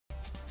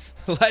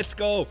Let's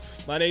go.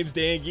 My name's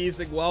Dan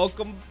Gheesling.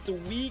 Welcome to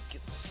week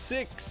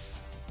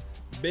 6.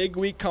 Big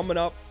week coming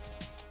up.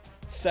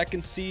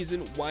 Second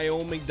season,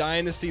 Wyoming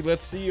Dynasty.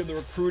 Let's see on the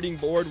recruiting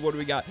board. What do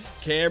we got?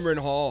 Cameron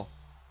Hall,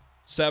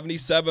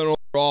 77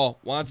 overall.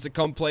 Wants to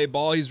come play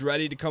ball. He's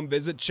ready to come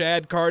visit.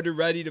 Chad Carter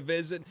ready to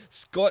visit.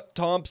 Scott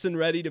Thompson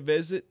ready to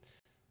visit.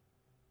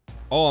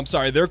 Oh, I'm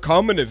sorry. They're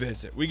coming to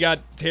visit. We got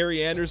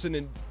Terry Anderson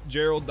and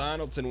Gerald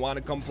Donaldson want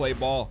to come play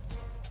ball.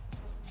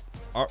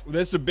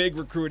 This is a big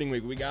recruiting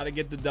week. We got to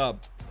get the dub.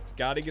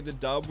 Got to get the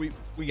dub.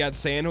 We got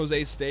San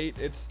Jose State.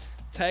 It's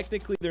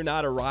technically they're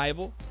not a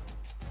rival,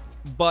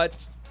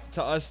 but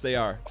to us they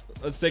are.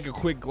 Let's take a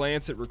quick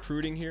glance at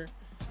recruiting here.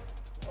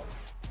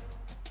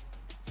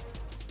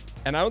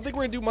 And I don't think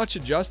we're gonna do much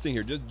adjusting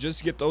here.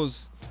 Just get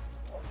those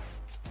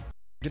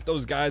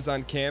guys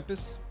on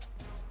campus.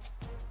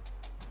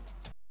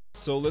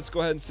 So let's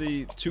go ahead and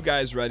see 2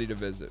 guys ready to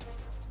visit.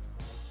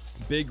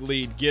 Big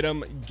lead. Get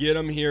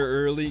them here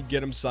early. Get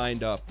them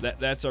signed up.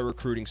 That's our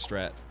recruiting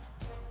strat.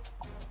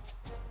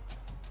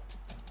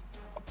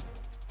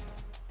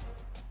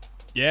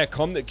 Yeah,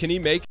 can he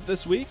make it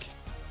this week?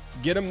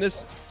 Get him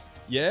this.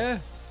 Yeah.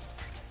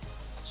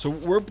 So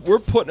we're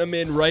putting him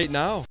in right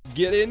now.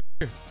 Get in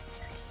here.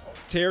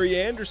 Terry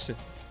Anderson,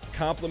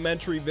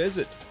 complimentary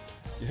visit.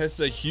 It's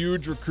a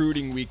huge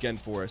recruiting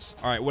weekend for us.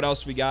 All right, what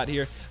else we got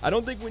here? I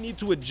don't think we need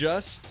to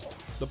adjust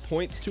the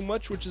points too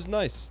much, which is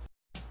nice.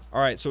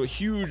 All right, so a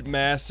huge,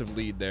 massive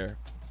lead there.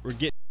 We're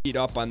getting beat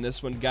up on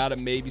this one. Got to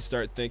maybe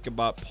start thinking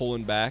about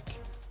pulling back.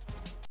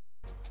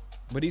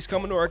 But he's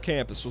coming to our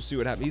campus. We'll see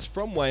what happens. He's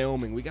from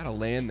Wyoming. We got to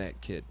land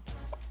that kid.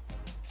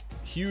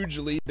 Huge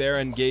lead there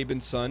on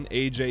Gaben's son,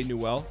 AJ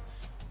Newell.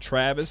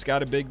 Travis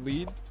got a big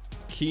lead.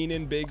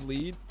 Keenan, big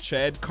lead.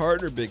 Chad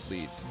Carter, big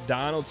lead.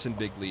 Donaldson,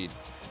 big lead.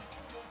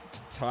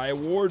 Ty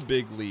Ward,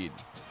 big lead.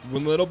 A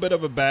little bit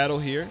of a battle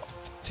here.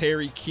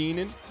 Terry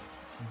Keenan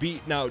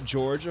beating out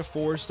Georgia.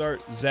 4-star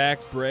Zach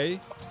Bray.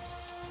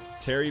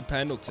 Terry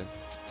Pendleton.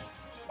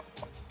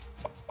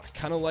 I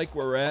kind of like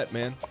where we're at,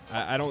 man.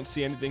 I don't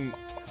see anything.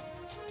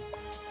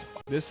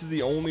 This is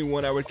the only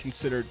one I would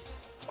consider.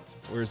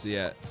 Where's he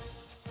at?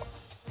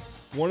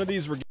 One of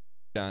these we're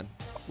getting on.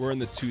 We're in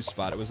the 2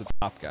 spot. It was a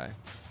top guy.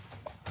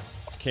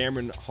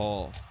 Cameron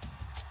Hall.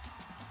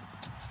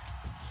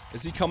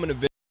 Is he coming to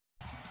visit?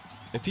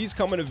 If he's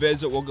coming to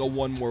visit, we'll go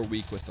 1 more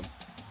week with him.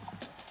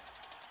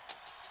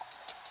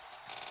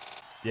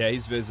 Yeah,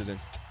 he's visiting.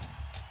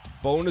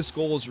 Bonus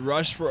goals,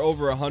 rush for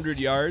over 100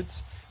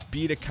 yards,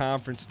 beat a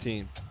conference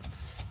team.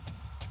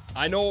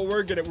 I know what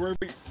we're getting. We're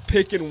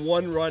picking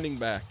 1 running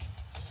back.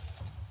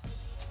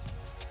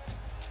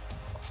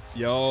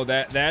 Yo,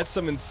 that's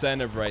some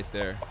incentive right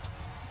there.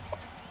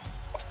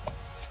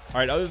 All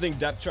right, other thing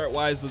depth chart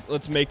wise,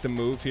 let's make the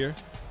move here.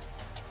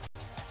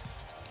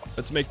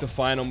 Let's make the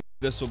final move.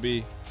 This will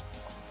be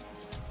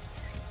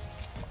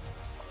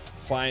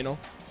final.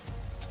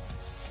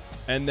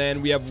 And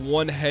then we have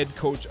 1 head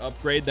coach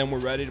upgrade. Then we're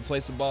ready to play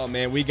some ball.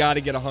 Man, we got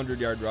to get a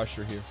 100-yard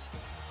rusher here.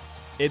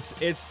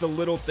 It's the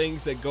little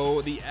things that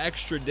go the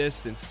extra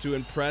distance to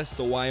impress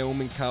the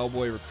Wyoming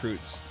Cowboy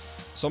recruits.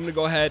 So I'm going to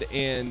go ahead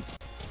and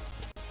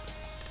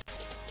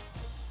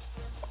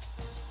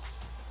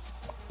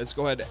let's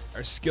go ahead.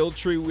 Our skill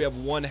tree, we have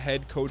 1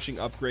 head coaching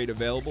upgrade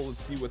available.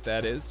 Let's see what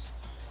that is.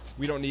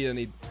 We don't need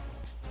any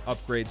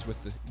upgrades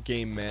with the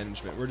game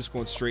management. We're just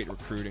going straight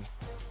recruiting.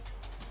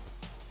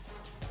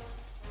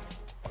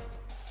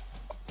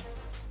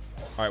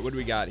 All right, what do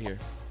we got here?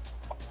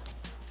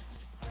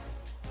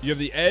 You have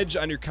the edge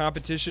on your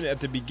competition at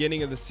the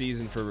beginning of the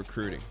season for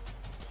recruiting.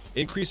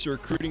 Increase your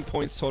recruiting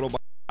points total by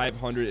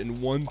 500 in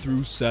 1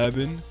 through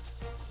 7.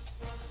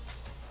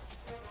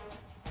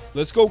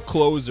 Let's go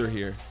closer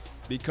here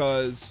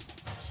because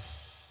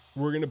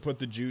we're going to put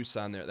the juice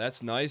on there.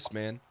 That's nice,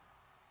 man.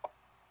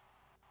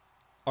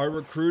 Our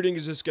recruiting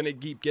is just going to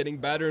keep getting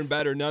better and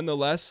better.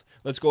 Nonetheless,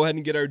 let's go ahead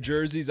and get our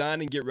jerseys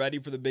on and get ready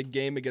for the big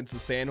game against the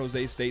San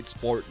Jose State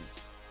Spartans.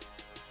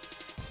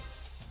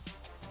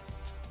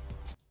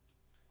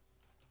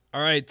 All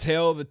right,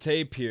 tail of the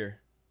tape here.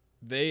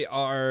 They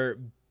have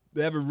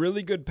a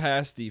really good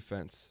pass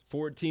defense,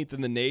 14th in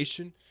the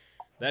nation.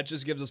 That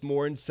just gives us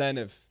more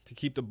incentive to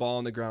keep the ball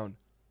on the ground.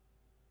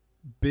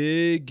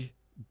 Big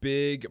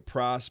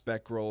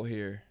prospect role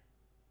here.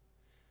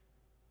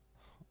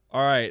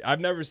 All right,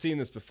 I've never seen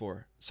this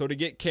before. So to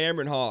get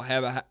Cameron Hall,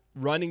 have a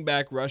running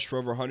back rush for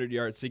over 100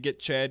 yards. To get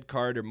Chad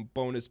Carter,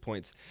 bonus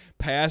points.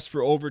 Pass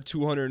for over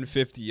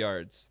 250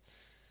 yards.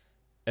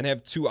 And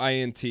have 2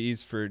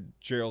 INTs for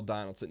Gerald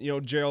Donaldson. You know,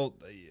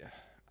 Gerald,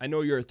 I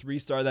know you're a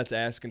 3-star. That's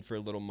asking for a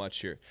little much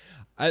here.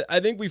 I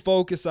think we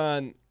focus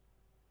on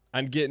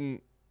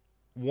getting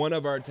one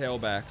of our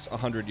tailbacks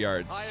 100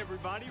 yards. Hi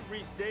everybody,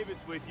 Reese Davis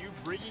with you,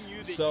 bringing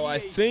you the so I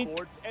think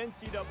Sports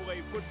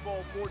NCAA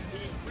Football 14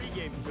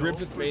 pregame show.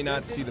 Griffith may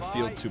not see the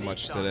field too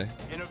much today.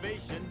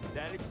 Innovation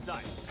that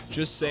excites.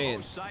 Just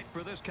saying.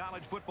 For this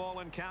college football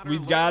encounter,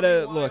 we've got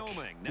to look.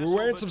 We're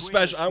wearing some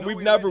special. We've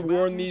never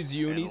worn these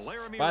unis.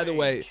 By the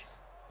way,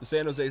 the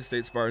San Jose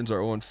State Spartans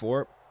are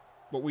 0-4,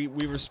 but we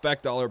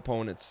respect all our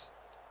opponents.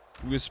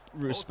 We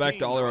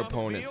respect all our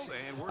opponents.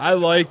 I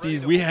like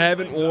these. We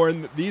haven't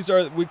worn these.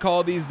 We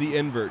call these the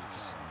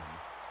inverts.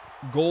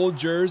 Gold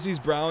jerseys,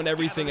 brown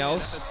everything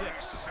else.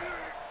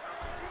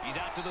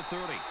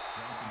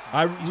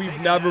 We've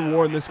never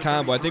worn this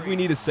combo. I think we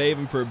need to save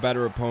them for a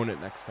better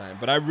opponent next time.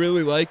 But I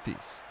really like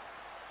these.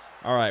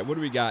 All right, what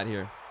do we got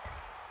here?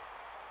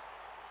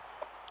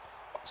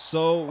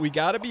 So we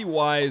got to be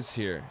wise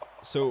here.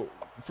 So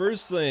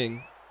first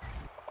thing,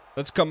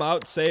 let's come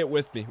out, say it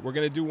with me. We're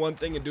going to do one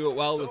thing and do it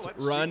well. Let's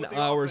run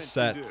our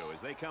sets.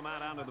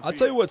 I'll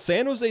tell you what,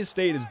 San Jose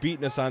State is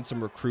beating us on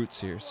some recruits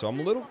here. So I'm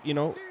a little, you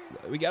know,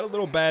 we got a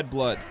little bad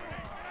blood.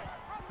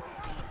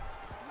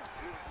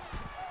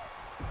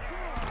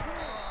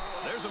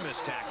 There's a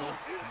missed tackle.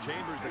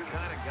 Chambers the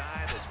kind of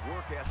guy that's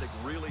work ethic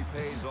really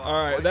pays off.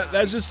 All right,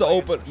 that's just the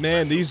open.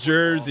 Man, these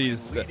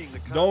jerseys,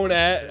 don't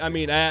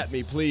at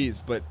me,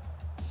 please. But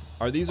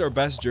are these our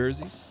best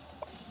jerseys?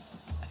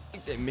 I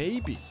think they may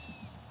be.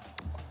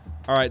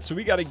 All right, so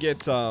we got to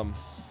get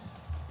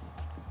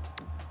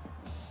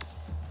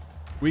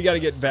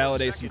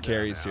validate some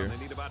carries here. They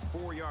need about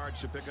 4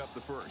 yards to pick up the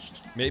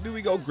first. Maybe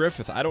we go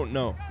Griffith. I don't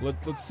know.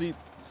 Let's see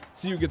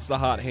who gets the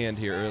hot hand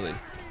here early.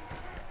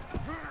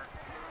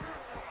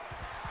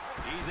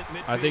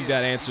 I think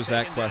that answers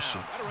that question.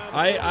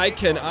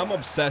 I'm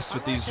obsessed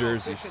with these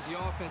jerseys.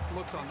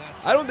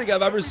 I don't think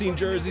I've ever seen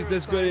jerseys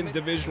this good in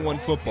Division I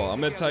football.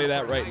 I'm going to tell you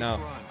that right now.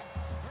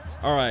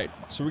 All right,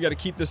 so we got to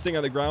keep this thing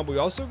on the ground, but we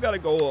also got to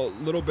go a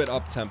little bit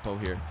up tempo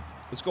here.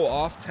 Let's go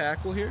off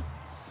tackle here.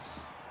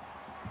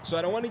 So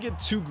I don't want to get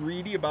too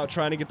greedy about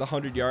trying to get the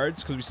 100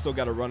 yards because we still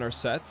got to run our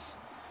sets.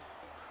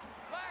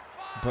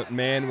 But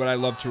man, would I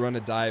love to run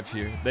a dive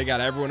here. They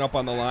got everyone up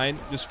on the line.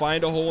 Just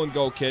find a hole and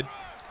go, kid.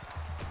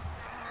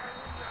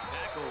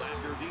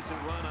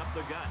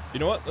 You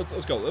know what?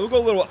 Let's go. We'll go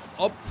a little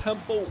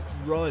up-tempo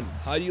run.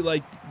 How do you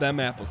like them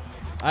apples?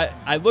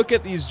 I look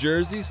at these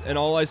jerseys, and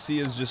all I see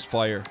is just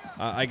fire.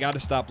 I got to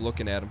stop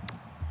looking at them.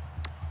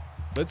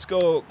 Let's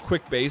go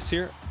quick base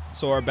here.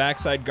 So our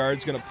backside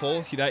guard's going to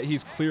pull.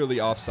 He's clearly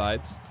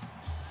offsides.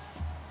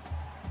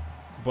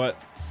 But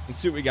let's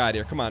see what we got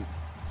here. Come on.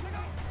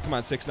 Come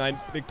on, 6'9",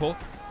 big pull.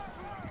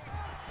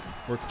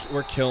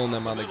 We're killing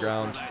them on the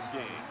ground.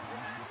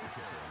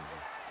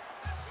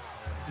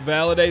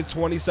 Validate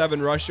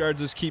 27 rush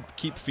yards. Just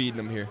keep feeding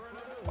them here.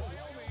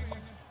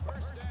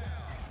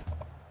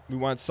 We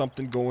want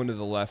something going to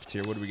the left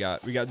here. What do we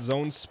got? We got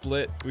zone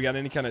split. We got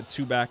any kind of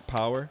two-back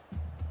power.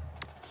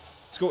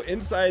 Let's go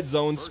inside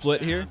zone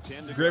split here.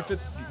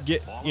 Griffith,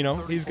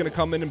 he's going to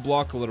come in and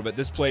block a little bit.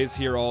 This play is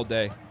here all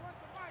day.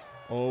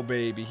 Oh,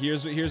 baby.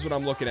 Here's what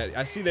I'm looking at.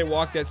 I see they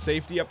walked that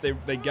safety up.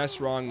 They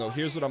guessed wrong, though.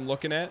 Here's what I'm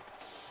looking at.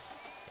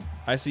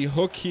 I see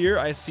hook here.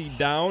 I see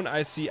down.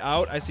 I see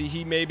out. I see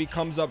he maybe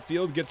comes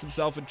upfield, gets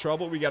himself in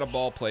trouble. We got a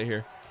ball play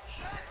here.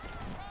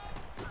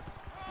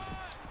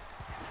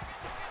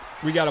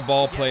 We got a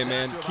ball play,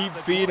 man. Keep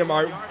feeding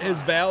him.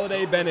 His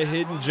Valade been a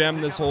hidden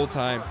gem this whole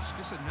time.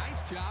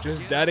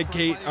 Just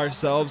dedicate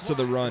ourselves to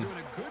the run.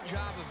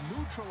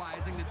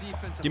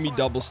 Give me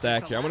double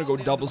stack here. I'm going to go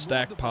double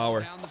stack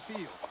power.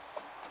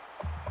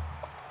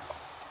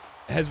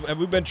 Have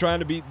we been trying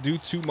to do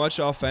too much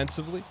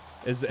offensively?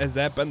 Has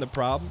that been the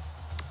problem?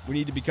 We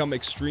need to become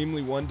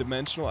extremely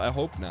one-dimensional? I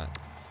hope not.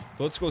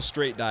 But let's go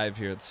straight dive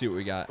here. Let's see what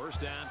we got.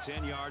 First down,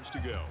 10 yards to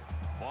go.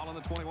 Ball on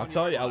the 21. I'll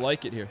tell you, I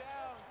like it here.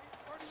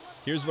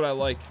 Here's what I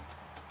like.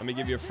 Let me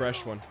give you a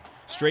fresh one.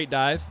 Straight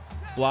dive.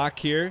 Block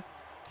here.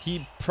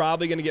 He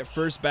probably going to get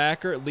first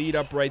backer. Lead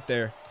up right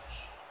there.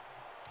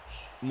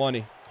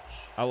 Money.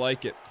 I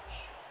like it.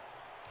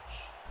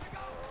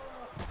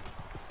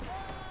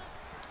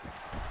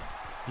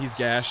 He's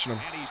gashing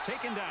him.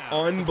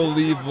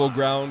 Unbelievable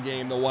ground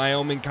game. The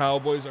Wyoming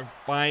Cowboys are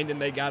fine,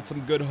 and they got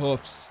some good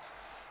hoofs.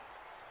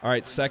 All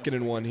right, 2nd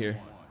and 1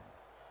 here.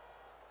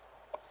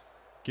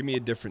 Give me a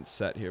different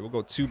set here. We'll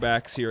go two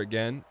backs here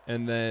again,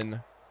 and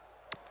then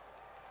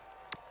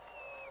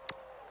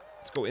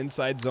let's go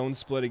inside zone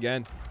split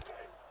again.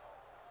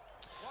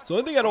 So the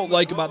only thing I don't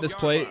like about this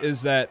play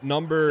is that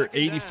number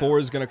 84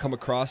 is going to come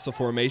across the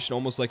formation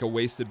almost like a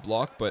wasted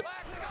block, but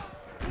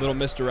a little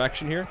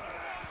misdirection here.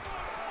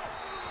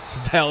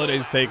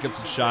 Validay's taking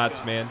some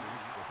shots, man.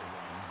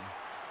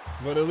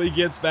 But at least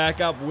gets back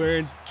up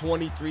wearing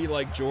 23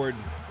 like Jordan.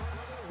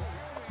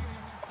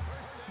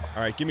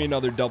 All right, give me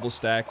another double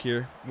stack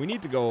here. We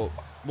need to go.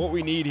 What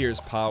we need here is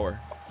power.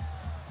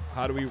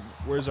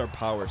 Where's our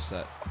power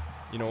set?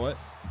 You know what?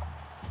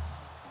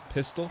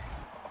 Pistol.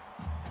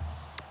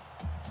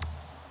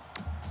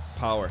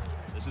 Power.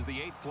 This is the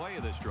 8th play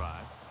of this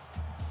drive.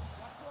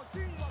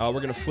 We're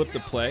going to flip the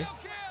play.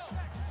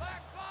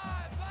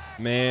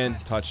 Man,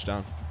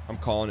 touchdown. I'm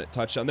calling it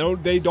touchdown.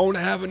 They don't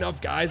have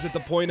enough guys at the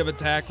point of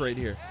attack right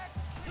here.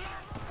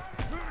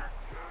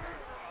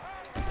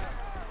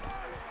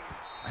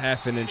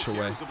 Half an inch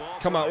away.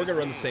 Come on, we're going to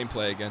run the same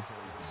play again.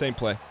 Same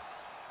play.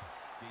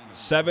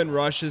 7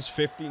 rushes,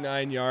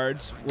 59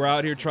 yards. We're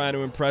out here trying to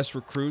impress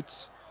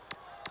recruits.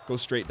 Go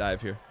straight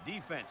dive here.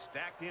 Defense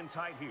stacked in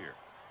tight here.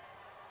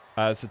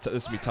 This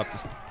will be tough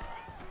to.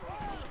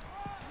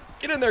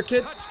 Get in there,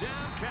 kid.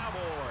 Touchdown, Cowboys.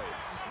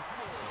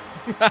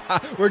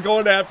 We're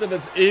going after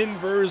this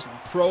inverse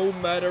pro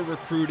meta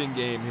recruiting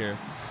game here.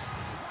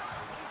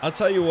 I'll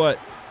tell you what,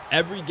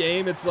 every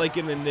game it's like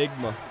an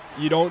enigma.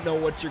 You don't know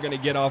what you're going to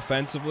get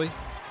offensively.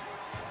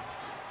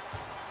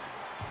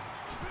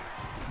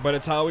 But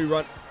it's how we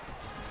run.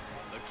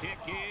 The kick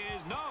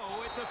is no,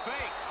 it's a fake.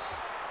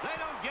 They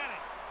don't get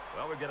it.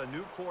 Well, we got a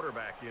new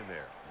quarterback in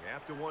there. You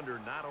have to wonder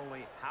not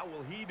only how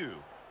will he do,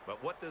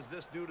 but what does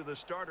this do to the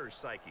starter's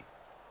psyche?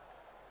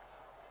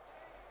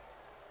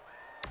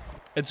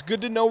 It's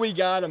good to know we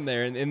got him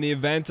there in the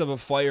event of a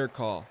fire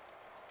call.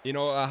 You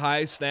know, a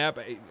high snap,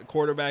 the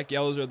quarterback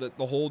yells or the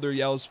holder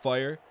yells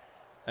fire.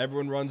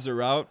 Everyone runs their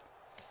route.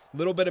 A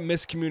little bit of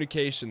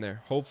miscommunication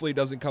there. Hopefully it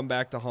doesn't come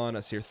back to haunt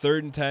us here. 3rd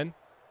and 10.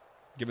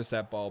 Give us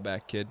that ball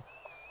back, kid.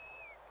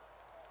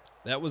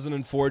 That was an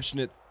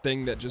unfortunate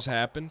thing that just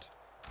happened.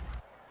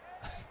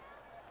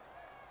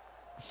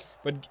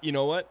 But you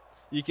know what?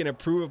 You can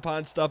improve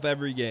upon stuff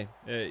every game.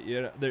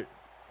 You know,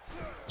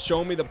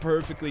 show me the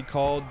perfectly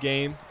called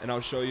game, and I'll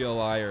show you a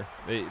liar.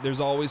 There's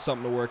always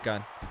something to work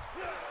on.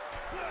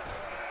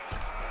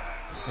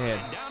 Man,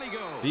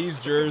 these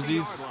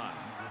jerseys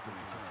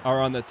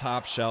are on the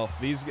top shelf.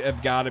 These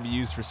have got to be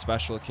used for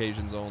special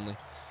occasions only.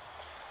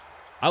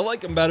 I like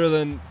them better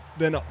than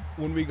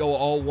when we go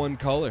all one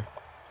color.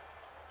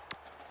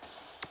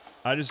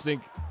 I just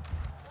think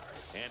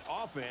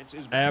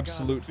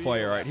absolute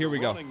fire. All right, here we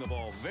go. We're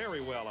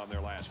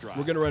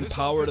going to run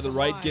power to the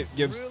right.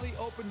 Gives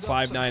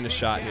 5'9" a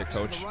shot here,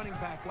 coach.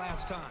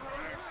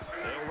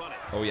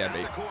 Oh, yeah,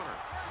 baby.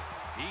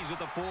 He's at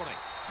the 40.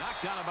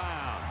 Knocked out of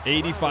bounds.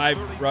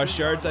 85 rush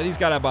yards. He's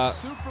got about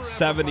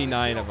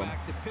 79 of them.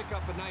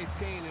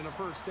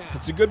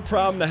 It's a good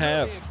problem to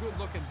have.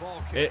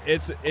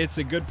 It's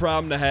a good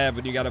problem to have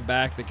when you got a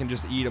back that can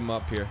just eat them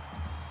up here.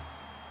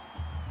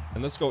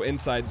 And let's go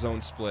inside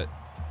zone split.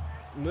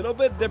 A little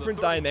bit different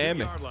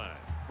dynamic.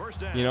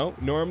 You know,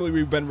 normally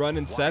we've been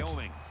running sets.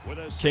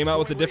 Came out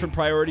with a different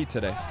priority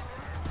today.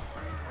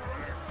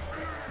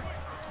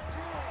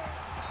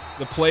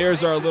 The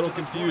players are a little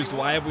confused.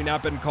 Why have we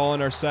not been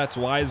calling our sets?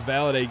 Why is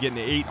Valaday getting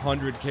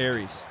 800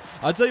 carries?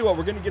 I'll tell you what,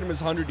 we're going to get him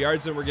his 100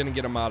 yards, and we're going to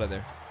get him out of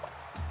there.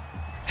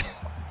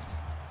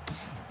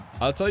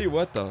 I'll tell you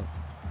what, though.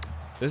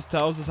 This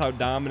tells us how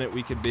dominant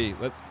we could be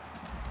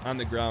on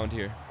the ground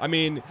here. I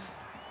mean,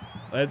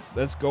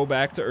 let's go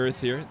back to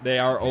earth here. They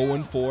are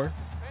 0-4.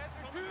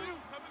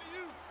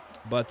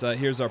 But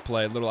here's our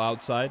play. Little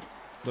outside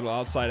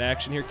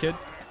action here, kid.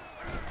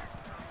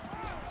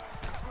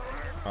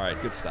 All right,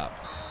 good stop.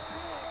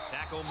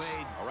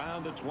 Made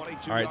around the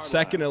 22. All right,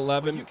 2nd and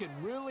 11. You can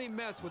really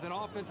mess with an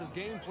offense's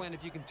game plan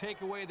if you can take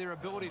away their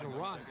ability to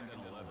run.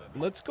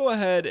 Let's go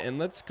ahead and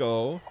let's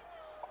give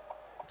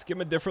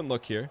him a different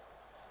look here.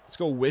 Let's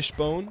go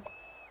wishbone.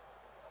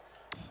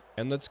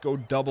 And let's go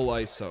double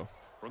ISO.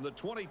 From the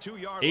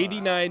 22-yard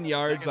 89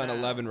 yards on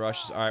 11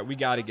 rushes. All right, we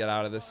got to get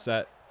out of this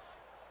set.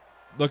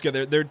 Look at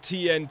their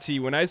TNT.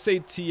 When I say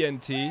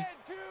TNT,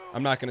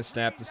 I'm not going to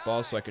snap this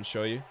ball so I can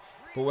show you.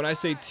 But when I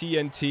say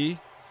TNT,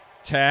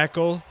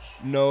 tackle,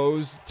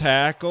 nose,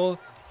 tackle.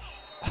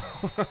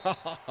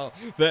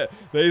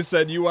 They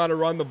said you want to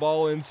run the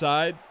ball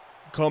inside,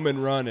 come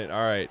and run it.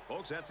 All right.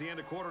 Folks, that's the end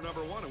of quarter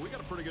number 1, and we got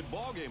a pretty good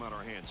ball game on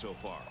our hands so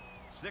far.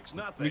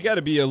 6-0. We got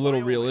to be a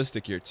little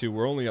realistic here too.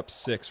 We're only up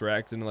 6. We're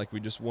acting like we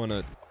just won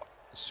a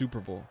Super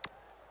Bowl.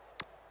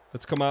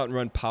 Let's come out and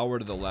run power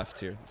to the left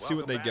here. Let's see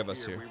what they give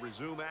us here. We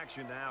resume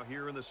action now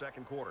here in the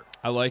 2nd quarter.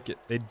 I like it.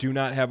 They do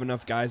not have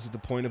enough guys at the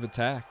point of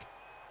attack.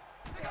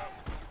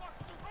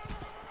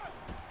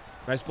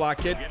 Nice block,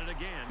 kid.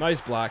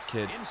 Nice block,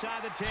 kid.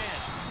 Inside the 10.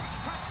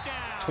 Touchdown.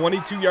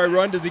 22-yard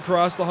run. Does he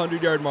cross the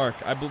 100-yard mark?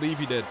 I believe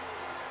he did.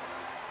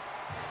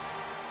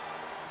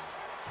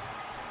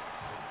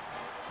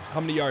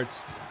 How many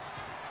yards?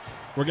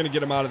 We're going to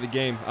get him out of the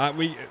game.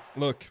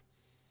 Look.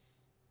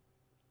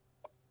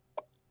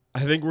 I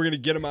think we're going to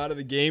get him out of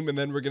the game, and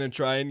then we're going to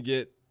try and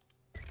get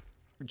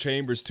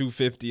Chambers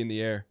 250 in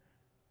the air.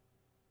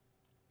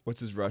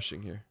 What's his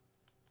rushing here?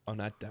 Oh,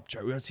 not depth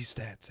chart. We don't see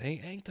stats.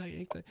 Hang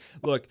tight.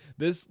 Look,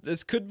 this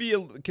could be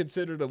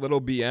considered a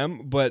little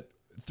BM, but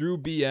through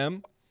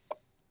BM,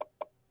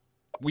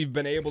 we've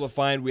been able to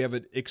find we have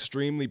an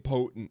extremely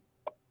potent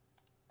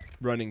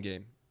running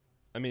game.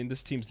 I mean,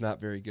 this team's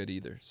not very good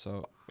either.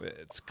 So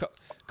it's a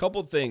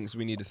couple things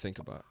we need to think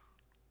about.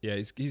 Yeah,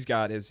 he's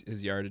got his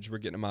yardage. We're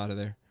getting him out of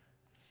there.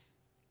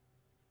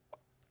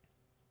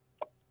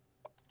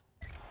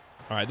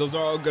 All right, those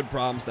are all good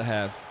problems to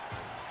have.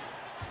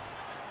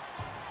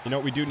 You know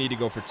what? We do need to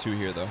go for 2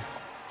 here, though.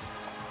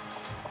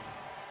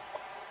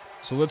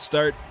 So let's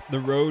start the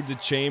road to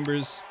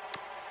Chambers.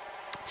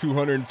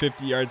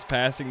 250 yards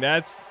passing.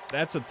 That's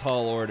a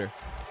tall order.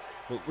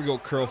 We go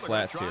curl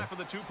flats here. For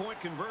the 2-point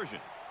conversion.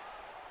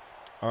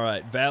 All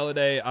right,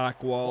 Valaday,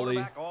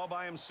 Akwali.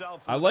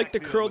 I like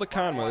the curl to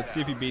Conway. Let's see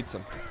if he beats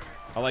him.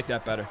 I like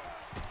that better.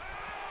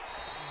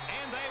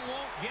 And they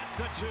won't get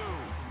the 2.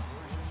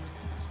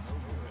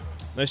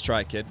 Nice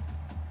try, kid.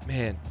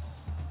 Man.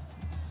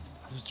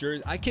 Those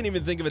jerseys. I can't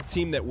even think of a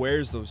team that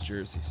wears those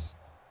jerseys.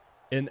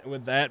 And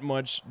with that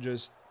much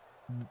just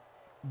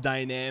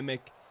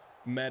dynamic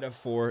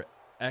metaphor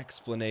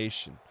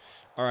explanation.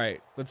 All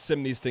right, let's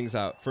sim these things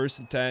out. 1st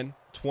and 10,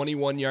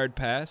 21-yard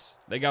pass.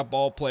 They got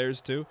ball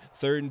players too.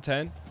 3rd and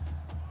 10.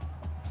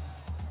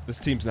 This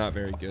team's not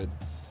very good.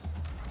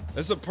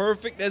 This is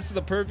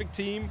the perfect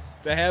team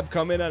to have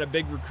come in on a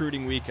big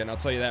recruiting weekend. I'll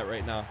tell you that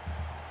right now.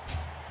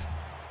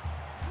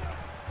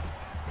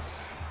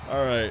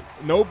 All right,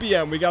 no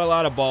BM. We got a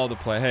lot of ball to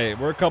play. Hey,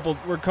 we're a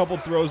couple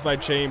throws by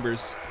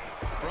Chambers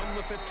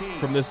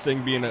from this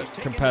thing being a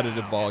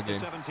competitive ball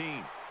game.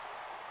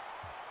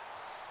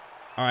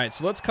 All right,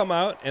 so let's come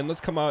out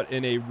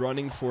in a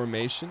running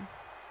formation,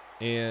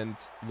 and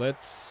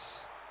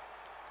let's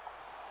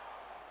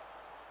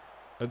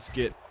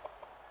get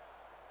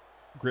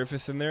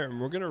Griffith in there,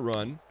 and we're gonna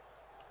run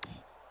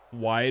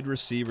wide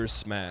receiver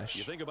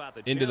smash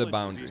into the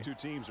boundary. These two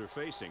teams are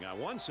facing. On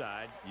one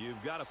side,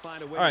 you've got to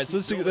find a way. All right, so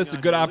this is a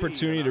good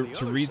opportunity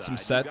to read some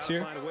sets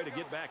here.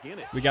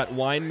 We got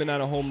Weinman on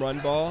a home run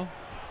ball.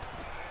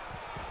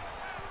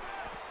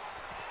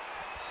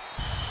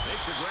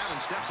 Makes the grab and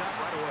steps out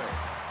right away.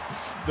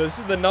 This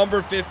is the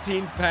number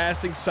 15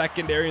 passing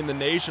secondary in the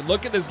nation.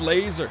 Look at this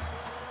laser.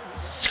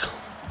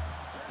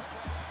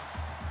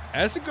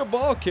 That's a good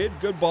ball, kid.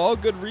 Good ball,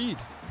 good read.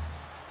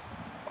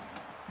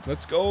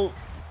 Let's go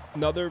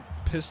another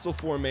pistol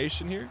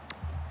formation here.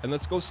 And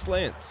let's go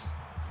slants.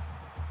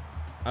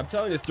 I'm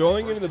telling you,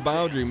 throwing into the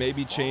boundary may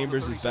be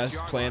Chambers'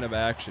 best plan of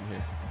action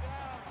here.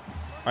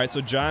 All right,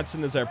 so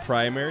Johnson is our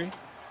primary.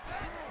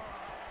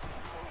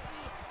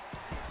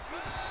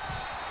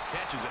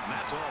 Catches it, and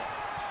that's all.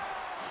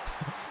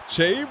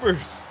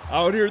 Chambers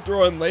out here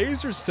throwing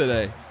lasers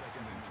today.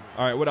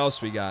 All right, what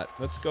else we got?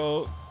 Let's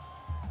go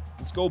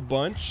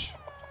bunch.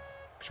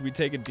 Should we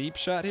take a deep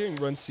shot here and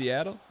run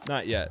Seattle?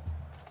 Not yet.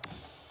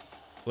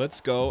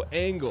 Let's go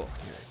angle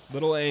here.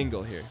 Little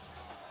angle here.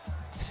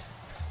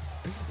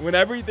 When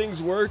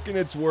everything's working,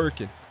 it's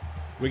working.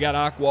 We got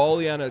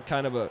Akwali on a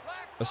kind of a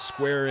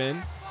square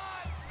in.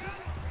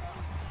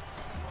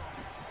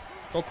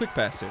 Oh, quick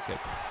pass here, kid.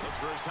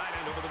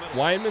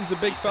 Weinman's a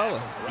big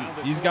fella.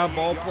 He's got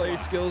ball play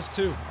skills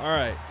too. All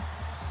right.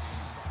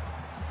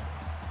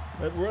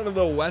 We're on a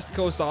little West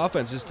Coast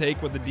offense. Just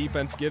take what the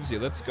defense gives you.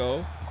 Let's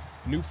go.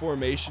 New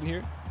formation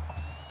here.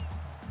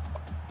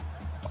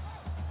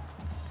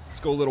 Let's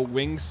go a little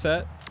wing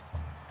set.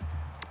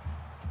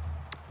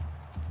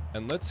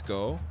 And let's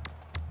go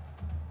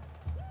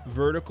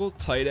vertical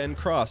tight end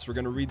cross. We're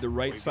going to read the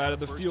right side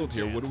of the field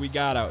here. What do we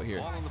got out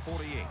here?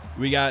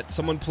 We got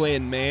someone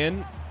playing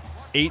man,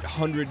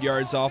 800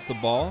 yards off the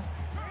ball.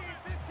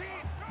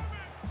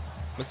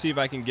 Let's see if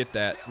I can get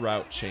that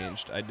route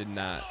changed. I did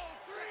not.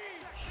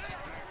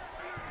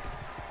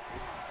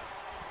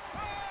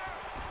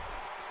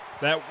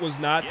 That was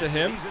not to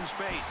him,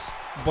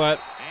 but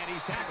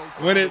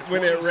when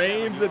it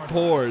rains, it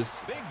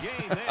pours.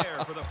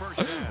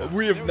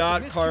 We have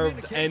not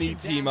carved any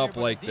team up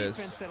like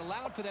this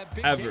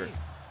ever.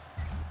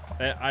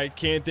 I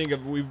can't think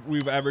of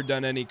we've ever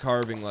done any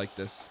carving like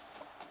this.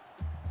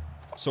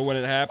 So when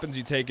it happens,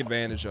 you take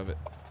advantage of it.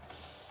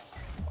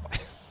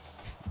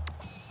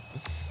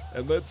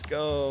 And let's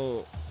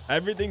go.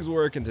 Everything's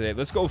working today.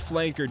 Let's go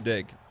flanker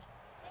dig.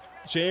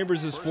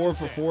 Chambers is 4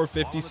 for 4,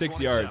 56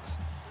 yards.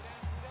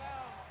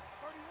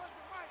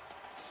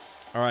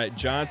 All right,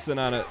 Johnson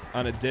on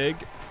a dig.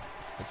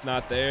 It's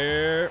not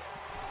there.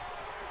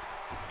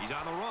 He's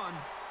on the run.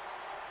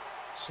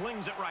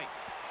 Slings it right.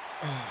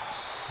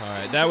 All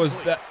right, that was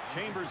that.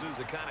 Chambers is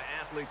the kind of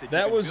athlete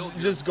that was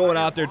just going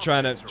out there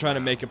trying to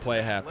make a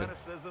play happen.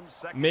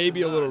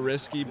 Maybe a little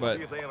risky, but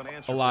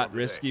a lot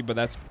risky.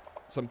 But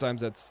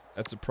sometimes that's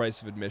the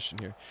price of admission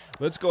here.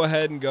 Let's go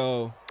ahead and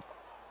go.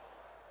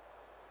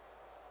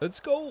 Let's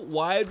go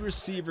wide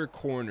receiver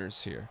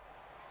corners here.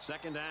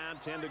 2nd down,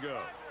 10 to go.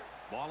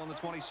 Ball on the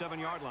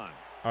 27-yard line.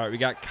 All right, we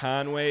got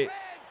Conway.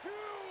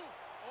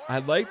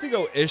 I'd like to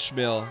go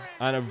Ishmael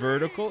on a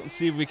vertical and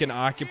see if we can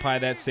occupy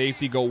that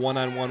safety, go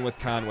one-on-one with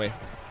Conway.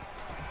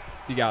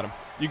 You got him.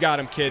 You got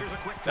him, kid.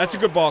 That's a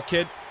good ball,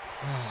 kid.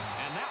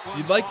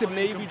 You'd like to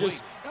maybe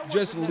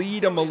just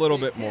lead him a little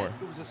bit more.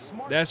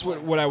 That's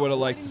what I would have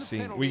liked to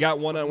see. We got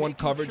one-on-one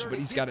coverage, but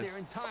he's got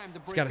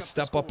to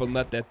step up and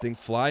let that thing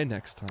fly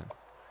next time.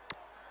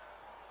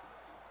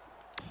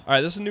 All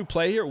right, this is a new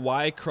play here.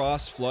 Y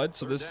cross flood.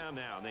 So this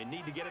they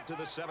need to get it to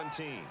the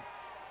 17.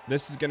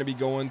 This is going to be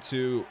going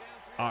to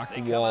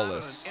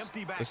Wallace.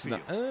 This is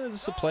not. Is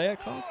this a play I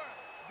called?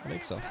 I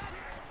think so.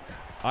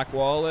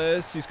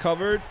 Wallace, he's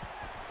covered.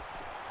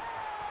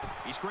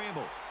 He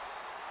scrambled.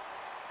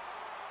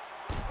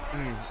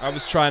 I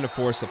was trying to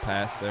force a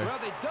pass there. Well,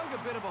 they dug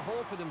a bit of a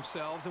hole for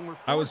themselves and were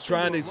I was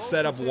trying to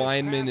set up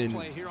Weinman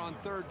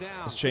and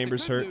down. is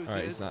Chambers hurt? All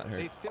right, he's not hurt.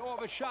 They still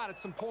have a shot at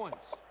some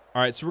points.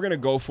 All right, so we're going to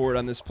go for it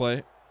on this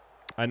play.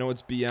 I know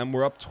it's BM.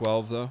 We're up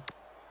 12, though.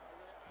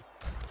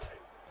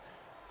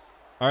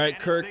 All right,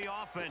 Kirk.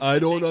 I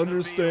don't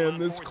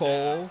understand this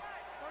call.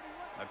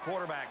 A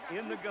quarterback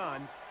in the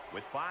gun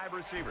with 5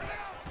 receivers.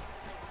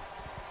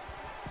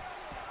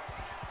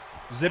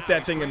 Zip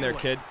that thing in there,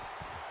 kid.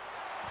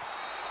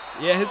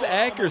 Yeah, his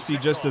accuracy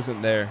just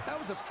isn't there. That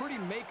was a pretty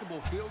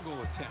makeable field goal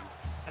attempt.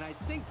 And I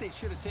think they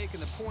should have taken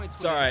the points.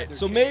 It's all right.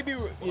 So maybe,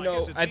 you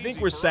know, I think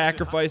we're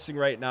sacrificing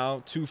right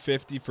now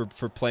 250 for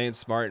playing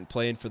smart and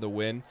playing for the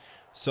win.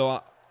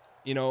 So,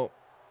 you know,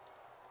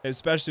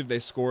 especially if they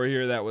score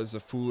here, that was a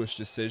foolish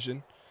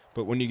decision.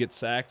 But when you get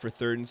sacked for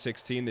 3rd and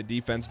 16, the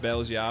defense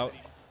bails you out.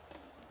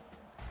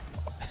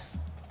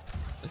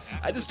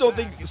 I just don't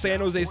think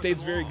San Jose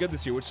State's very good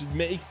this year, which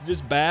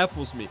just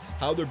baffles me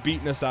how they're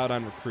beating us out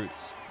on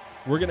recruits.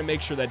 We're going to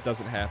make sure that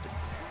doesn't happen.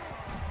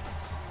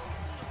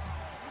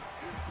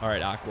 All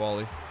right,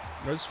 Akwali.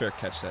 No, just fair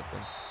catch that thing.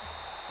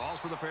 Calls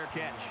for the fair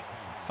catch.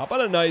 How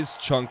about a nice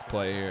chunk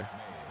play here?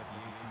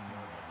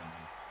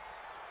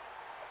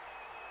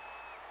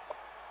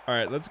 All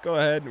right, let's go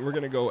ahead. We're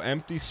going to go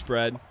empty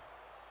spread.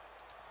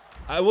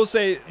 I will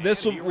say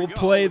this will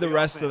play the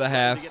rest of the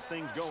half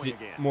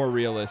more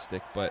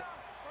realistic, but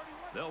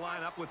they'll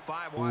line up with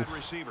 5 wide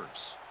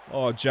receivers.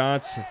 Oh,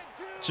 Johnson.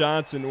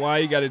 Johnson, why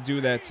you got to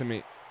do that to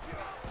me?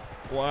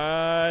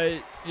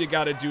 Why you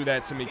got to do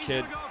that to me,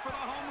 kid?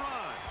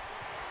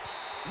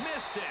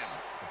 Missed him.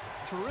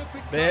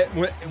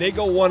 They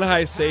go one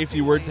high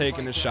safety, we're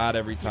taking a shot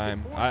every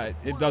time.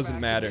 It doesn't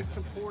matter.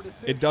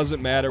 It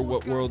doesn't matter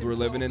what world we're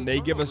living in. They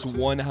give us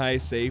one high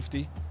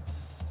safety.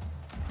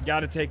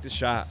 Got to take the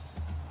shot.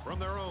 From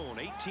their own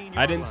 18-yard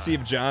I didn't see if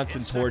line.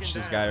 Johnson It's torched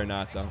second this guy down. or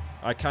not, though.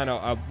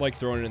 I like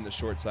throwing it in the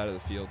short side of the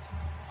field.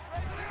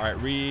 All right,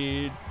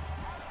 Reed.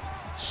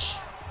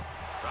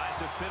 Tries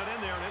to fit it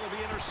in there, and it'll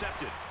be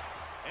intercepted.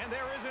 And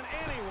there isn't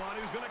anyone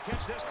who's going to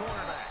catch this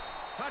cornerback.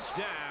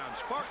 Touchdown,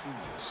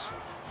 Spartans.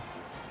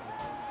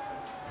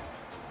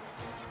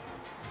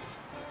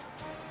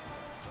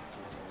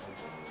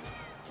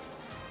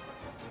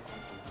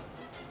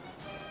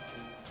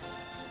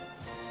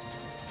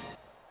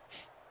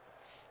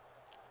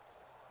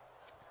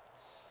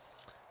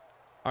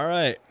 All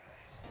right.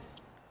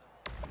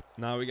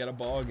 Now we got a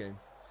ball game.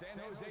 San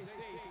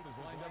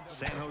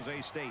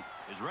Jose State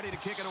is ready to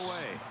kick it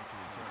away.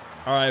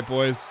 All right,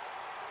 boys.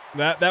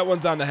 That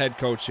one's on the head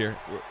coach here.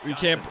 We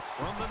can't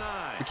From the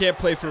 9.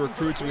 play for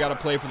recruits. We got to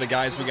play for the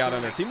guys we got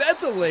on our team.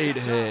 That's a late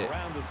hit.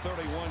 Around the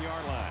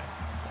 31-yard line.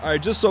 All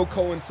right, just so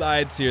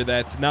coincides here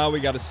that now we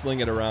got to sling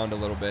it around a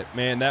little bit.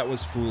 Man, that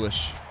was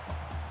foolish.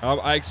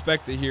 I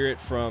expect to hear it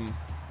from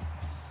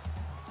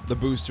the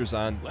boosters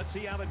on, Let's see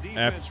how the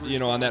defense after, you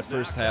know, on that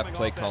responds first now half coming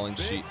play off that calling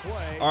big sheet.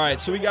 play. All right,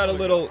 so we got a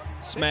little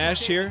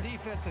smash here.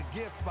 Defense a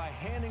gift by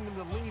handing them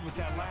the lead with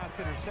that last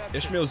interception.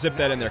 Ishmael, zip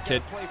that in there,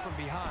 kid. Play from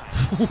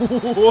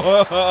behind.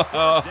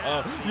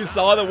 Whoa. You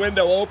saw the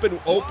window open,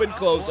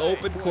 close,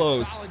 open,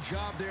 close. Solid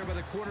job there by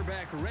the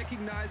quarterback,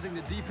 recognizing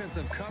the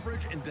defensive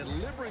coverage and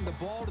delivering the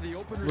ball to the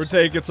open We're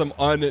taking some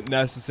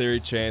unnecessary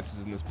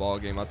chances in this ball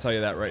game. I'll tell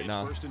you that right It's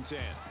now. 1st and 10.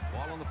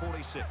 Ball on the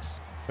 46.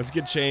 Let's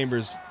get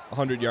Chambers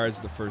 100 yards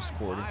in the first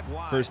quarter,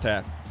 first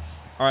half.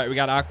 All right, we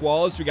got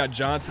Akwallis. We got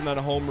Johnson on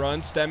a home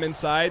run. Stem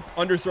inside.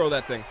 Underthrow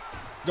that thing.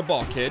 Good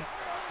ball, kid.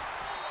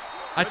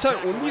 I tell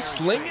you, when we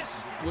sling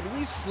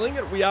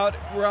it,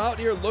 we're out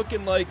here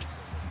looking like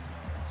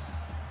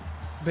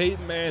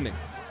Peyton Manning.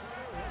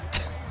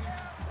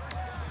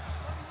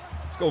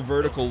 Let's go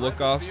vertical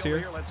lookoffs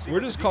here.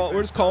 We're just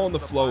calling the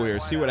flow here.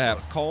 See what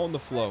happens. Calling the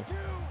flow.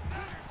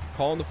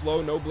 Calling the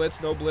flow. No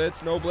blitz. No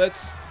blitz. No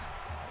blitz.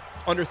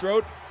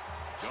 Underthrow.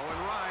 Going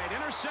right.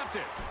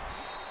 Intercepted.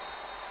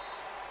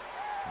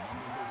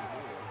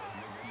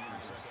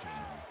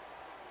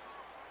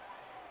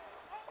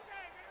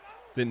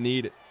 Didn't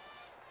need it.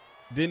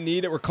 Didn't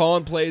need it. We're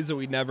calling plays that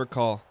we never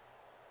call.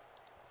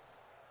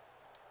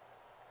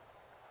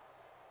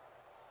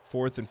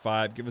 4th and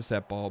 5. Give us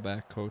that ball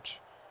back, coach.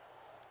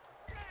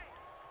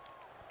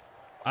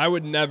 I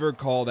would never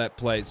call that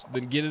play. So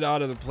then get it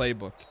out of the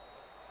playbook.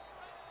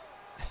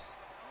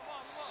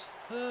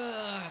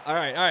 All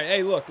right.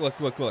 Hey, look.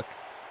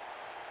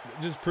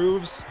 It just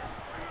proves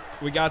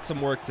we got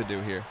some work to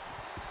do here.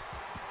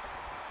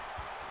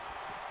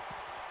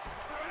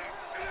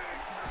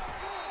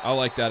 I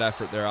like that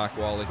effort there,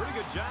 Akwali. Pretty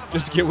good job.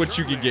 Just get what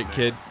you can get,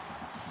 kid.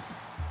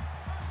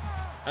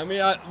 I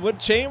mean, what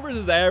Chambers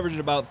is averaging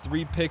about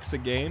 3 picks a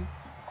game.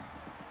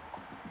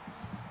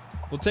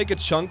 We'll take a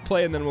chunk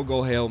play and then we'll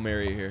go Hail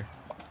Mary here.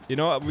 You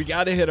know what? We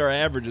got to hit our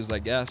averages, I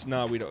guess.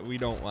 No, we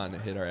don't want to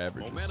hit our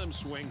averages. Momentum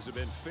swings have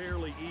been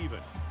fairly even.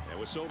 And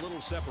with so little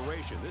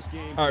separation, this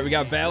game. All right, we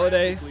got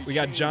Valladay. We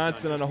got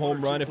Johnson on a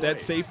home run. If that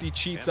safety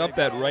cheats up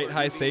that right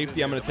high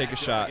safety, I'm going to take a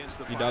shot.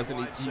 He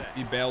doesn't.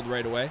 He bailed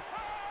right away.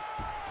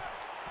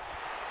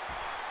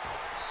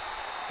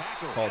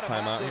 Call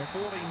timeout here.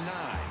 49.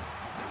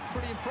 That's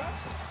pretty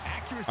impressive.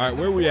 All right,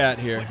 where are we at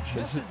here?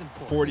 This is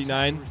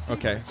 49.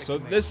 Okay, so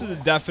this is a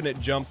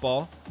definite jump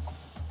ball.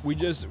 We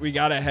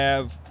got to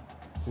have.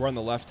 We're on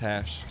the left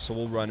hash, so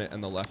we'll run it on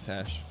the left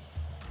hash.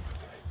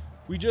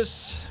 We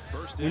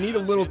need a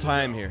little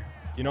time here.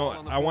 You know,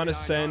 I want to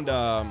send.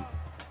 How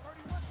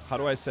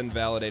do I send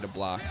Valladay to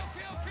block?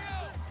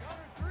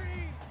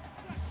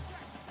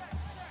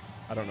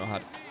 I don't know how.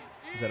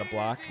 Is that a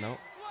block? No.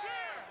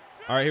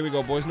 All All right, here we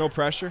go, boys. No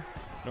pressure.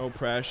 No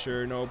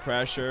pressure. No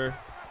pressure.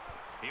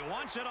 He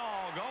wants it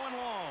all, going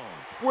long.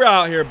 We're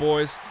out here,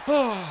 boys.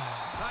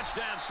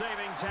 Touchdown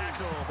saving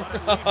tackle, but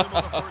it leaves him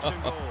with a first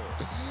and goal.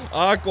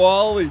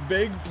 Akwali,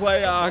 big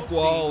play,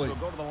 Akwali. We'll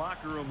go to the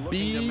locker room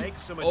looking to make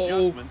some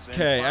adjustments and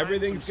Okay, find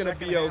everything's some gonna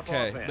be second-half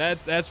okay. offense.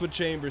 That's what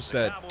Chambers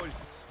said.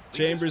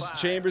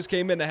 Chambers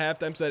came in at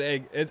halftime, said,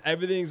 "Hey,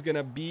 everything's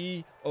gonna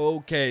be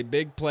okay."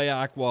 Big play,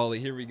 Akwali.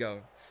 Here we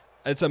go.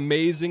 It's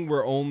amazing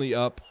we're only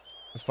up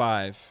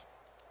 5,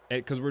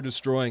 because we're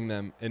destroying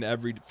them in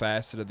every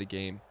facet of the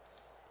game.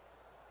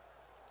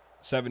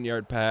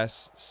 7-yard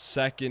pass,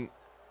 2nd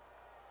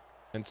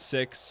and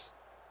 6,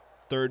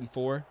 3rd and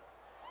 4.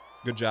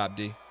 Good job,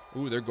 D.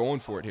 Ooh, they're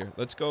going for it here.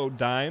 Let's go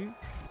dime.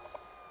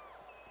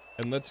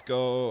 And let's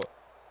go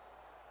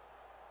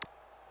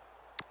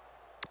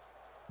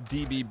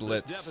DB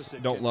blitz.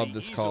 Don't love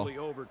this call.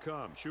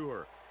 Overcome,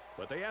 sure,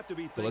 but they have to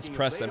be let's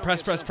press them.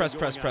 Press.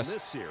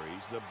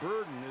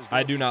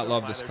 I do not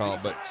love this call,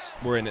 but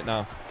we're in it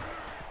now.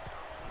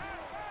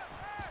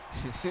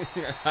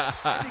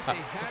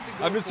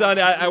 I'm just telling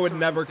you, I would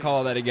never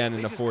call that again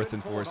in a 4th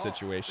and 4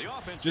 situation.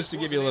 Just to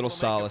give you a little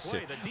solace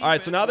here. All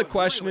right, so now the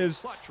question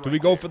is, do we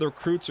go for the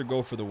recruits or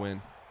go for the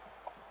win?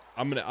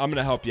 I'm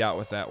gonna help you out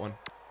with that one.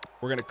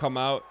 We're gonna come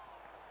out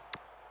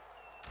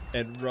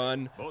and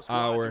run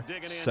our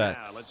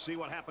sets. Let's see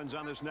what happens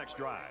on this next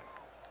drive.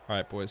 All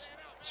right, boys.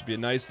 Should be a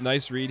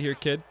nice read here,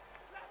 kid.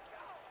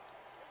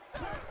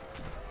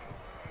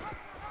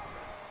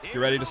 You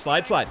ready to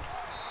slide? Slide.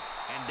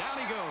 And down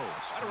he goes,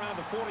 right around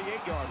the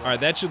 48-yard line. All right,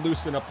 that should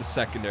loosen up the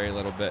secondary a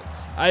little bit.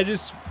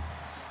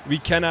 We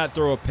cannot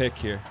throw a pick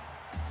here.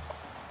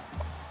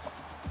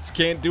 Just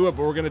can't do it,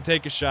 but we're going to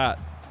take a shot.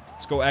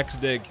 Let's go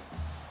X-dig.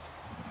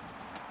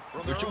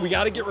 We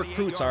got to get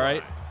recruits, all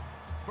right?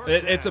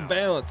 It's a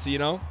balance, you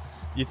know?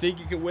 You think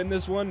you can win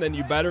this one, then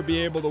you better be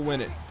able to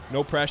win it.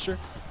 No pressure.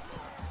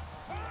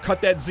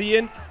 Cut that Z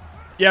in.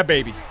 Yeah,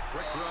 baby.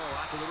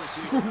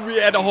 We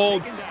had to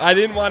hold. I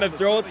didn't want to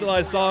throw it till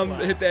I saw him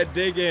hit that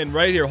dig in.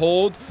 Right here.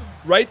 Hold.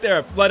 Right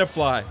there. Let it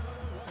fly.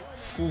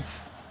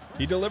 Oof.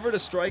 He delivered a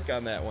strike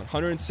on that one.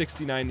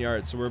 169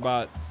 yards. So we're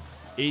about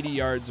 80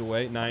 yards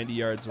away, 90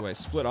 yards away.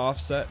 Split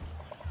offset.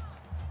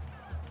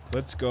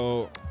 Let's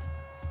go.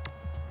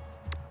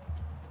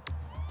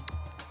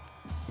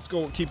 Let's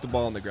go keep the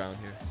ball on the ground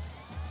here.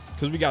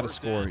 Because we got to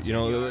score. You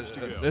know,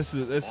 this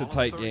is a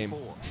tight game.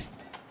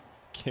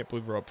 Can't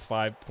believe we're up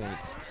 5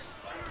 points.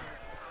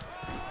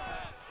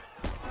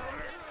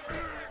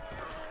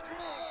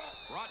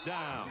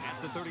 Down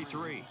at the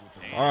 33.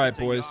 All right,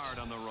 boys.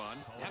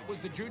 That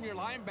was the junior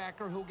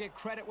linebacker who'll get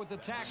credit with the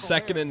tackle.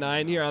 2nd and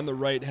 9 here on the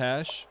right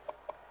hash.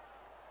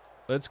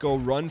 Let's go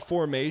run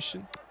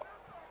formation.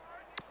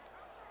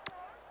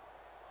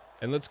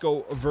 And let's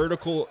go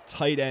vertical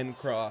tight end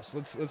cross.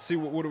 Let's see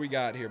what do we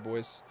got here,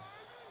 boys.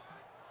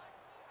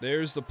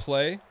 There's the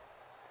play.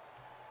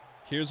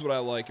 Here's what I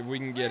like if we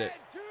can get it.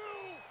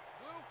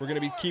 We're going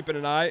to be keeping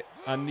an eye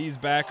on these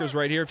backers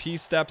right here. If he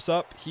steps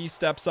up,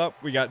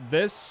 We got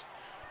this.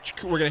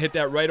 We're going to hit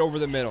that right over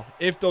the middle.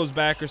 If those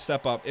backers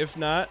step up. If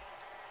not,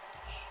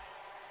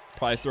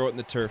 probably throw it in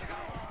the turf.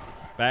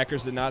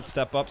 Backers did not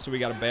step up, so we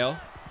got to bail.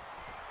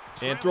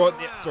 And throw it.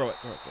 Yeah, throw it.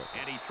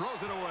 And he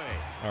throws it away.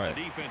 All right.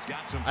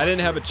 I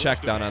didn't have a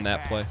check down on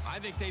that play. I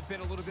think they've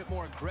been a little bit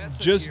more aggressive.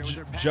 Just here with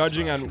their pass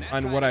judging rush,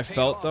 on what I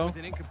felt, though,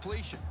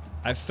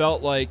 I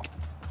felt like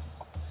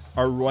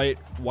our right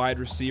wide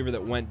receiver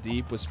that went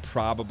deep was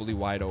probably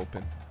wide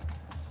open.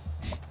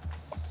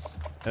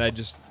 And I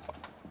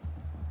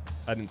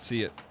didn't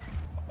see it.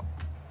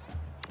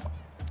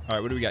 All right,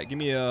 what do we got? Give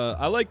me a.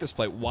 I like this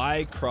play.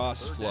 Y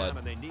cross flood.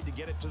 And they need to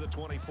get it to the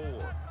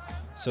 24.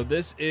 So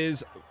this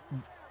is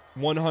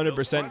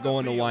 100%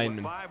 going to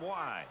lineman.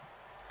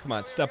 Come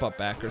on, step up,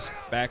 backers.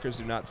 Backers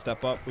do not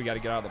step up. We got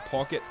to get out of the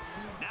pocket.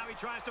 Now he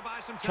tries to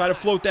buy some time. Try to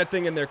float that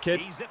thing in there, kid.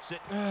 He zips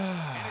it,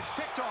 and it's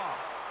picked off.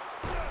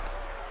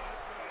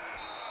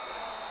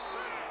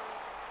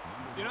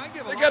 You know,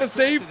 They got a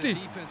safety.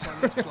 This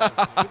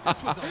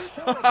was a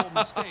horrible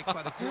mistake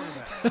by the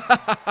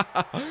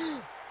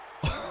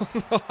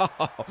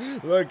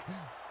quarterback. Look.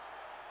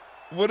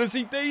 What does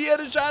he think? He had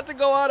a shot to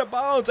go out of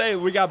bounds. Hey,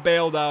 we got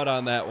bailed out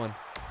on that one.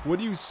 What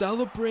are you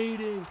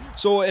celebrating?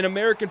 So in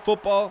American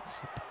football,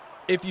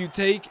 if you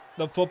take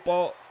the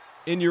football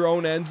in your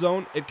own end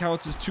zone, it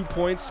counts as 2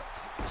 points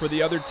for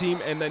the other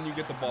team, and then you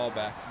get the ball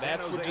back.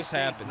 That's what just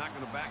happened.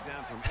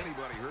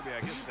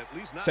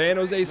 San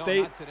Jose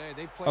State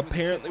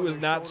apparently was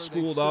not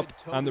schooled up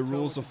on the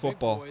rules of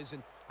football.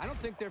 I don't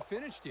think they're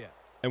finished yet.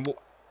 And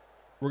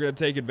we're going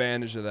to take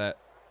advantage of that.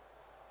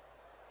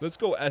 Let's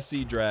go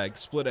SE drag,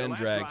 split end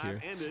drag here.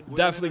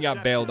 Definitely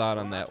got bailed out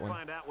on that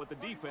one.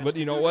 But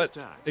you know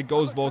what? It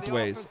goes both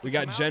ways. We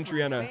got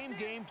Gentry on a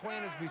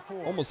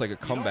almost like a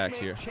comeback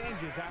here.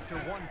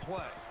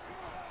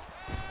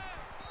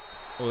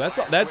 Oh,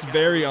 that's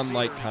very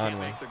unlike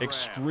Conway.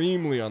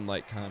 Extremely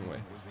unlike Conway.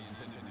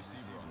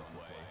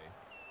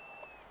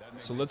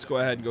 So let's go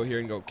ahead and go here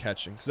and go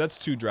catching, because that's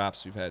 2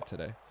 drops we've had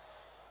today.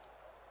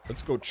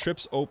 Let's go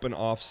trips open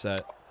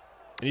offset.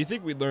 And you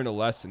think we'd learn a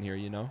lesson here,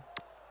 you know?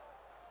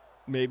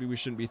 Maybe we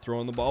shouldn't be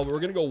throwing the ball, but we're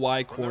going to go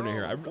Y corner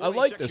here. I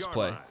like this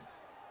play.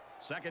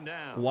 Second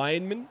down.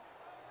 Lineman.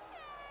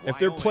 If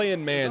they're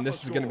playing man,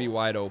 this is going to be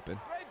wide open.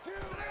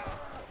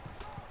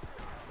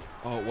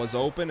 Oh, it was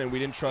open, and we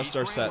didn't trust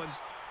our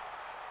sets.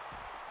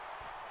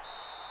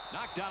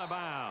 Knocked out of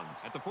bounds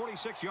at the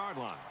 46-yard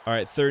line. All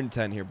right, 3rd and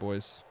 10 here,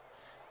 boys.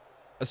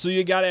 So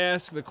you got to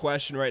ask the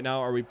question right now,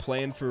 are we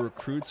playing for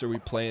recruits, or are we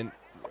playing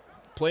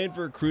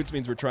for recruits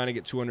means we're trying to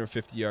get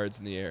 250 yards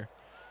in the air.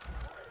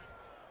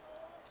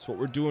 That's what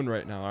we're doing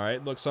right now, all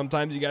right? Look,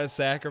 sometimes you got to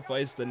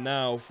sacrifice the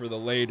now for the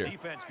later.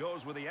 Defense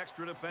goes with the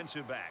extra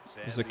defensive backs.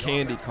 There's a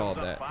candy called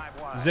that.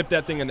 Zip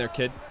that thing in there,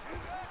 kid.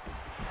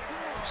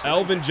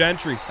 Alvin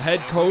Gentry, head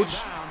coach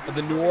of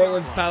the New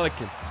Orleans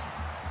Pelicans.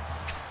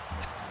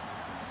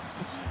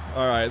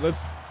 All right,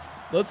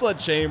 let's let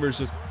Chambers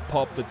just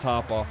pop the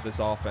top off this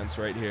offense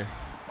right here.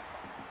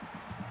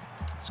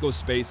 Let's go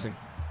spacing.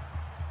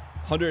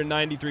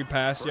 193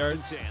 pass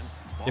yards.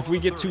 If we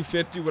get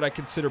 250, would I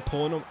consider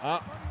pulling them?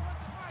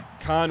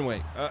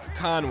 Conway.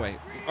 Conway.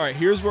 All right,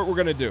 here's what we're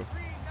going to do.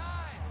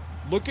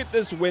 Look at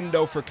this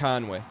window for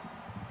Conway.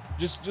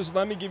 Just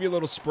let me give you a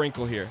little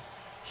sprinkle here.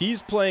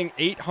 He's playing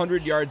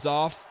 800 yards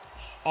off.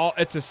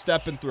 It's a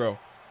step and throw.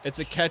 It's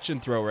a catch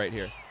and throw right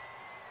here.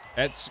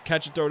 That's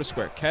catch and throw to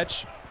square.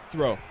 Catch,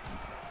 throw.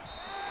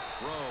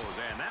 Throws,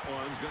 and that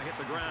one's going to hit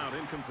the ground,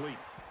 incomplete.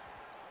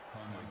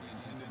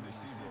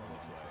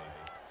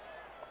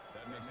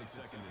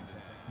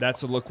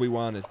 That's the look we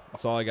wanted.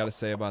 That's all I got to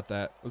say about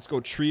that. Let's go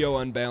trio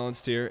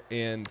unbalanced here,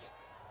 and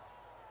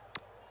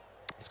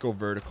let's go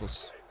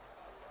verticals.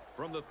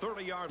 From the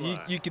 30-yard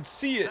line. You can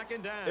see it,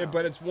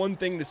 but it's one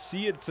thing to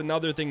see it. It's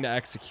another thing to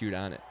execute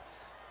on it.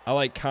 I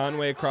like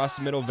Conway across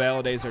the middle.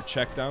 Validates our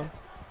check down.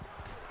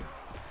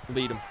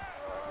 Lead him.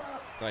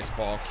 Nice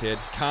ball, kid.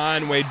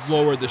 Conway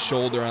lowered the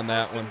shoulder on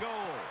that one.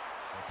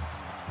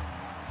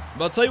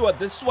 But I'll tell you what,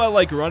 this is why I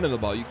like running the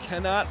ball. You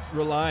cannot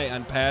rely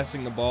on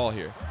passing the ball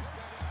here.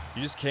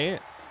 You just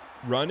can't.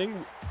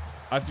 Running,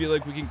 I feel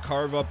like we can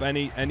carve up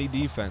any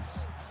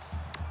defense.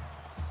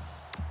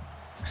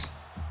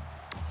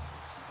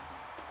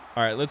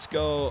 All right, let's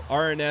go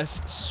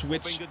RNS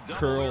switch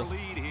curl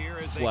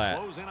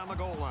flat.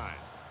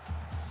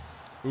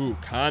 Ooh,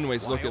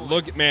 Conway's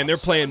look, man, they're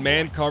playing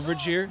man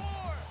coverage here.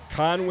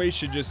 Conway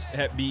should just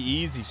be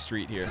easy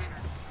street here.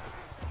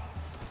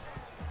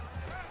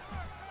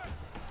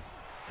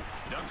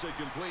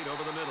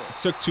 It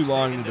took too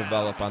long to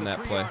develop on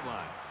that play.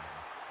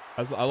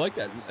 I like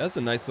that. That's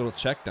a nice little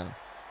check down.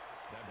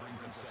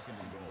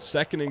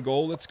 2nd and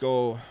goal. Let's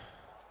go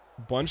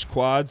bunch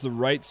quads. The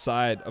right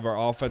side of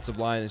our offensive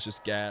line is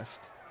just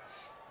gassed.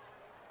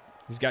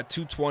 He's got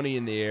 220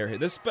 in the air.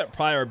 This is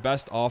probably our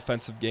best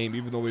offensive game,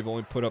 even though we've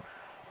only put up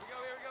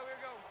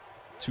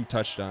 2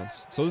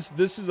 touchdowns. So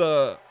this is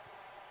a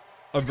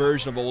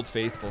version of Old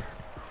Faithful.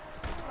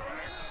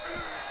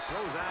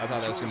 I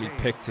thought that was going to be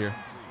picked here.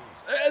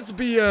 It's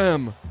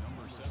BM.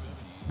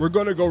 We're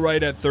going to go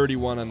right at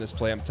 31 on this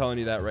play. I'm telling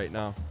you that right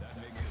now.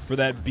 For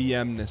that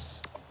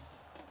BM-ness.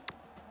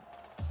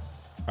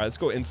 All right, let's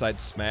go inside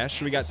smash.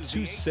 So we got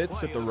 2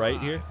 sits at the right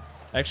here.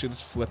 Actually,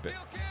 let's flip it.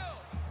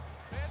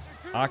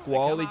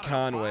 Akwali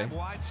Conway.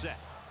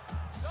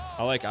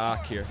 I like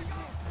Ak here.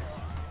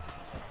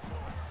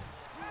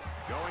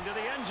 Going to the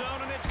end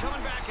zone, and it's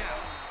coming back out.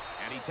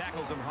 And he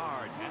tackles him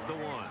hard at the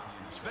 1.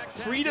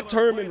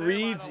 Predetermined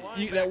reads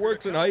that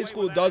works in high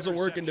school doesn't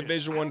work in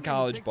Division I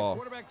college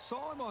ball.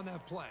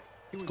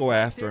 Let's go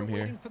after him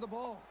here.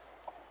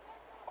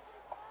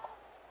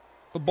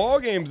 The ball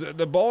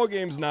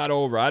game's not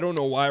over. I don't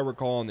know why we're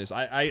calling this.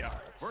 I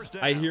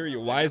hear you.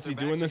 Why is he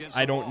doing this?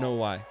 I don't know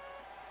why.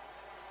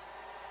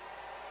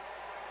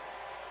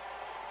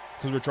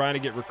 Because we're trying to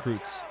get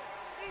recruits.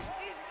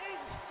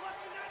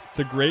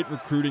 The great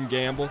recruiting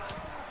gamble,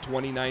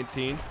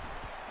 2019.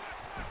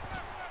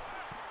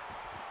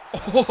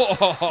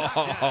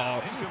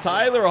 Oh,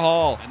 Tyler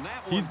Hall.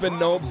 He's been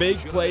no big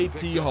play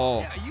T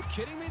Hall. Yeah, are you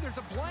kidding me? There's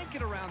a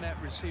blanket around that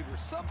receiver.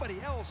 Somebody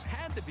else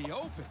had to be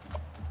open.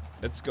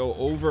 Let's go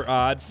over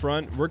odd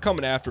front. We're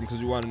coming after him because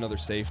we want another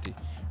safety.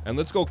 And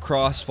let's go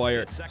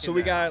crossfire. So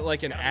we got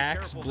like an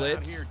axe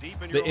blitz.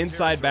 The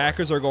inside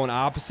backers are going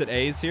opposite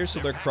A's here, so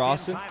they're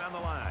crossing.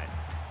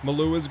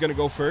 Malua's going to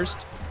go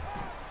first.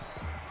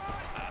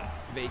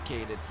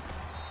 Vacated.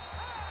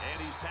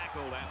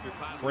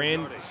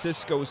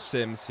 Francisco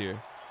Sims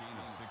here.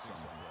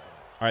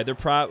 All right, they're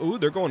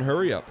going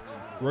hurry up.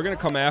 We're going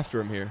to come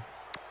after him here.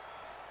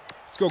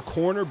 Let's go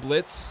corner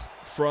blitz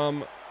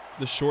from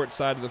the short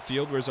side of the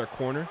field. Where's our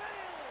corner?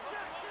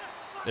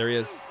 There he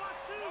is.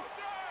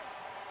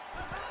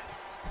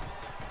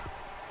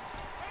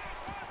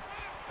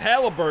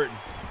 Halliburton.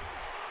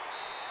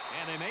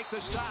 And they make the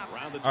stop.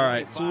 All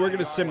right, so we're going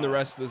to sim the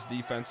rest of this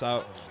defense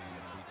out.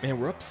 Man,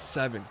 we're up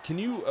 7. Can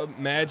you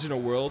imagine a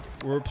world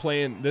where we're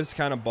playing this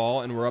kind of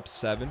ball and we're up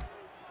 7?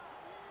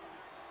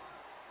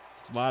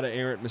 It's a lot of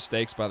errant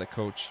mistakes by the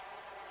coach.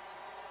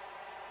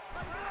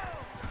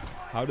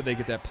 How did they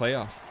get that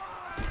playoff?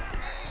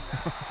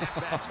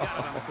 Halfback's got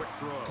it on the quick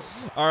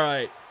throw. All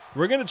right.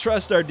 We're going to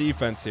trust our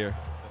defense here.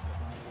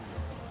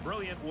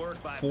 Brilliant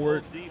work by 4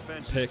 both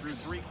defenses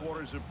picks through 3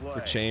 quarters of play.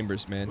 for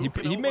Chambers, man. Who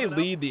can He may open it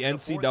lead up the in the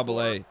fourth NCAA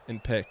quarter? in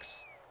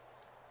picks.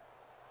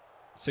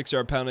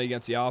 6-yard penalty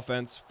against the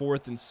offense.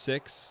 4th and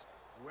 6.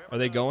 Are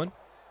they going?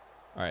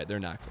 All right, they're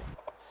not going.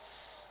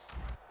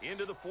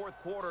 Into the fourth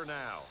quarter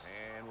now,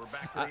 and we're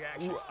back to the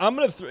action. I'm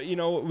gonna, you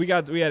know, we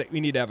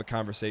need to have a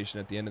conversation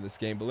at the end of this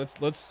game, but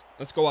let's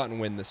go out and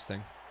win this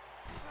thing.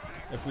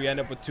 If we end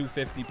up with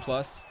 250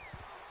 plus,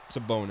 it's a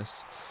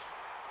bonus.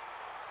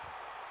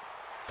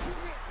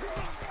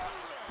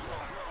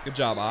 Good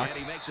job, Ock. And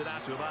he makes it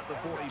out to about the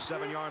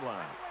 47-yard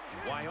line.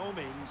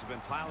 Wyoming's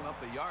been piling up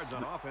the yards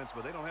on offense,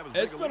 but they don't have as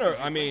big It's a been lead a, as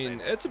I you mean,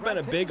 think. it's been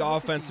a big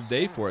offensive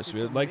day for us.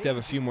 We would like to have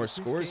a few more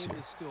scores here. This game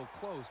is still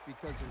close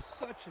because there's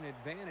such an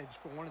advantage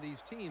for one of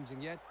these teams,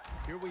 and yet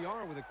here we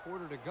are with a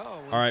quarter to go.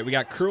 All right, we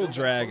got curl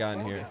drag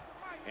on here.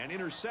 An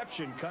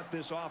interception cut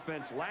this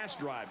offense last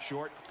drive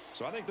short,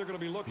 so I think they're going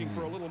to be looking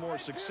for a little more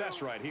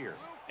success right here.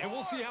 And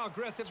we'll see how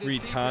aggressive this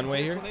Reed defense Conway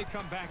is here. when they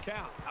come back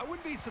out. I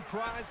wouldn't be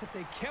surprised if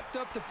they kept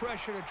up the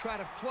pressure to try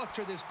to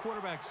fluster this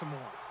quarterback some more.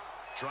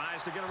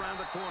 Tries to get around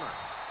the corner.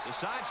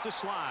 Decides to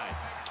slide.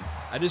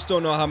 I just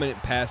don't know how many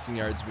passing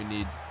yards we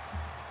need.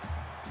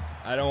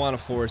 I don't want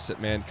to force it,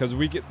 man, because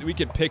we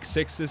could pick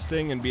 6 this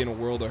thing and be in a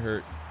world of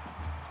hurt.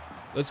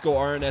 Let's go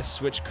RNS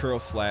switch curl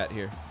flat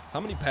here. How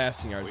many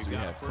passing yards do we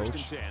have, first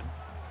Coach? and 10.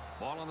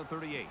 Ball on the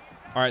 38.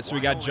 All right, so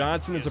we got Wyoming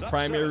Johnson as a is up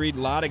primary 7. read. A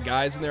lot of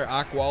guys in there.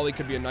 Akwali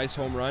could be a nice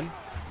home run.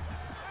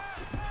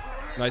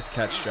 Nice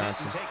catch,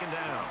 Johnson. Taken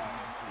down.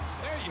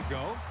 There you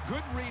go.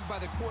 Good read by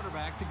the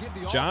quarterback to give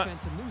the John-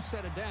 offense a new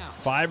set of downs.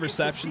 5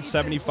 receptions,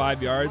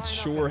 75 yards,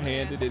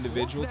 sure-handed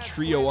individual,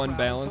 trio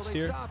unbalanced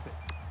here.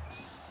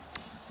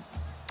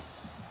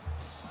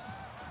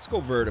 Let's go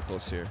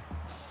verticals here.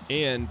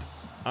 And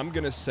I'm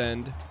going to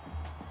send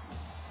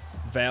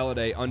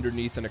Valade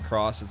underneath and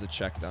across as a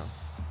check down.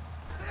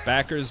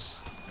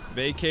 Backers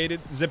vacated.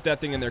 Zip that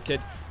thing in there,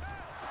 kid.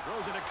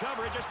 Throws into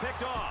coverage, just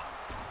picked off.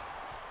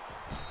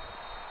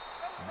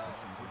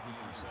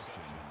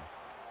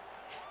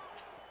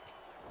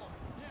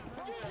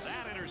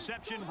 That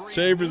interception brings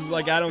Chambers is new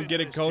like, I life don't into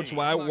get it, this Coach. team.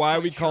 Why are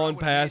we calling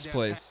pass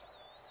plays?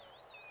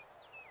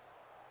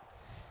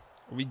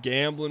 Are we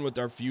gambling with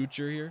our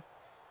future here?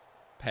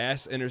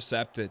 Pass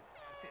intercepted.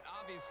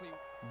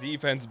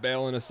 Defense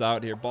bailing us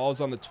out here. Ball's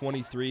on the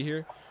 23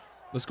 here.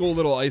 Let's go a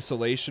little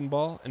isolation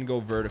ball and go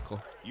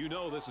vertical. You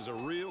know this is a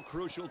real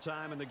crucial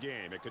time in the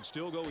game. It could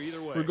still go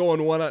either way. We're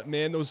going one up.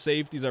 Man, those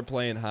safeties are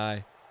playing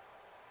high.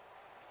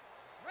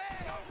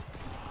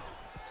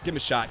 Give him a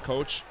shot,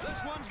 Coach. This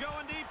one's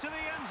going deep to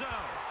the end zone.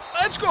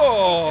 Let's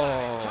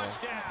go.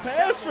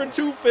 Pass for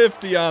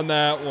 250 on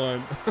that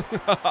one. The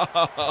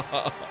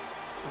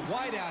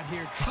wideout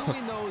here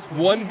truly knows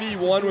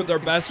 1v1 with our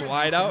best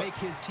wideout. Make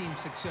his team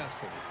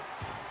successful.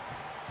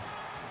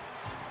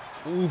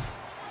 Ooh,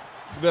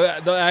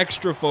 the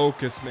extra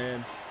focus,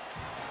 man.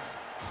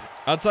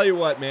 I'll tell you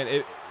what,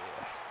 man.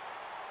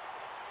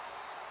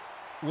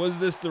 Was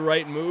this the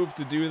right move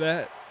to do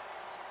that?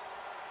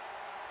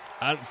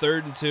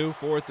 3rd and 2,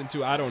 4th and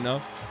 2. I don't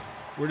know.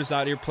 We're just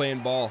out here playing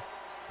ball.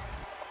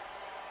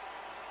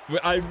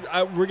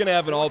 We're gonna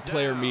have an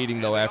all-player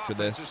meeting though after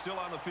this.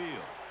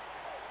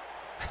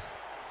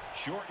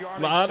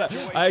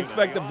 I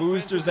expect the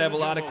boosters to have a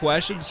lot of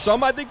questions.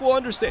 Some I think will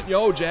understand.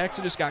 Yo,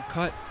 Jackson just got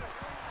cut.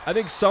 I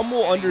think some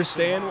will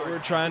understand what we're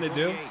trying to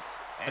do,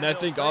 and I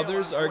think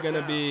others are going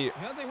to be,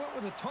 Well, they went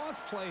with a toss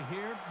play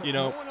here, but you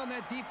know, no one on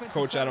that defensive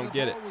Coach, side I of don't the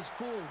get it. ball was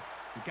fooled.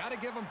 You got to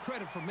give them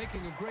credit for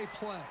making a great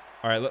play.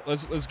 All right,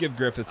 let's give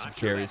Griffith some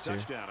carries here.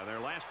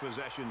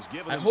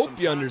 I hope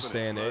you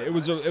understand it. It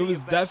was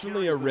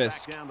definitely a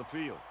risk.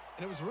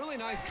 And it was a really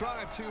nice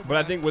drive too. But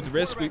I think with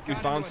risk, we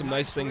found some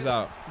nice things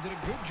out. Did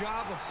a good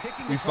job of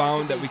picking We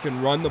found that we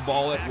can run the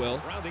ball at will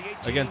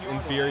against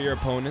inferior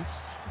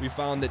opponents. We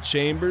found that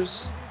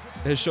Chambers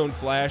has shown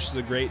flashes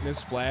of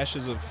greatness,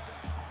 flashes of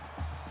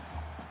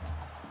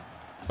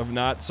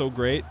not so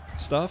great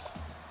stuff.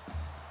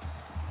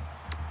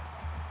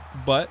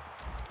 But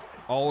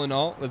all in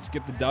all, let's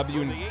get the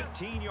W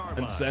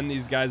and send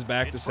these guys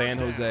back to San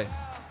Jose.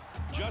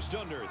 Just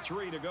under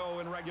 3 to go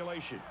in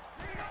regulation.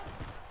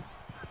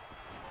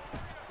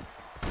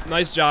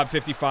 Nice job,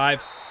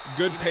 55.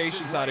 Good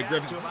patience out of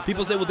Griffith.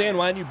 People say, well, Dan,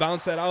 why didn't you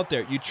bounce that out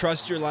there? You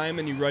trust your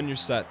lineman, you run your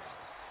sets.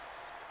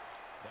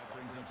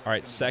 All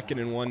right, 2nd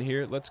and 1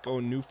 here. Let's go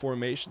new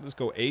formation. Let's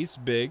go ace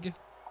big.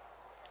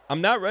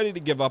 I'm not ready to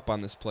give up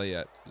on this play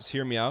yet. Just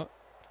hear me out.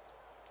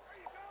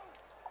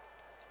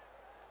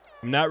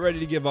 I'm not ready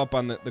to give up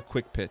on the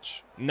quick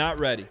pitch. Not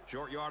ready.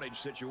 Short yardage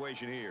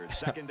situation here.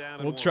 2nd down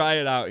and We'll 1. try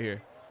it out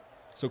here.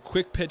 So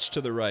quick pitch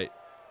to the right.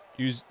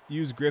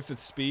 Use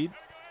Griffith's speed.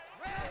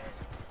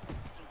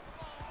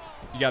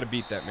 You got to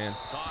beat that, man.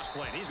 Toss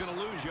play. He's going to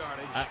lose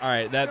yardage. All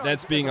right,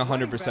 that's being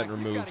 100%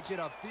 removed. Get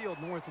upfield,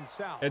 north and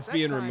south. It's That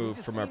being time, removed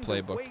he from just our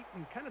seemed to playbook. Wait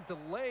and kind of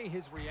delay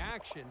his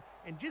reaction,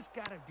 and just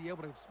got to be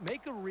able to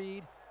make a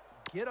read,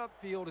 get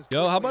upfield as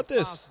Yo, how quickly about as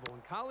this? possible.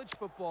 In college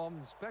football,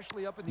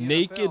 especially up in the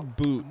Naked NFL,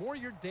 boot. the more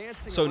you're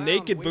dancing So around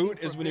naked waiting boot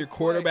for is a when big your play,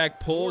 quarterback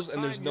the more pulls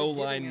and there's time no you're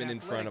giving lineman an in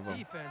front of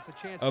athletic him. defense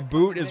a chance A to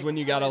boot come is and when make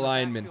you a got a play in the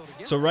lineman. backfield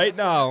against So them. right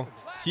That's what now,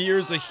 happens.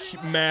 here's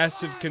a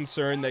massive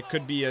concern that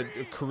could be a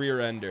career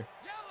ender.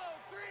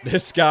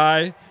 This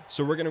guy,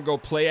 so we're going to go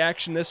play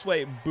action this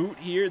way. Boot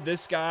here,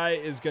 this guy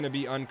is going to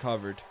be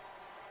uncovered.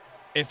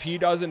 If he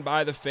doesn't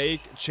buy the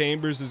fake,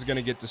 Chambers is going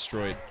to get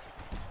destroyed.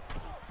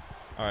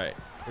 All right,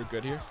 we're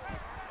good here.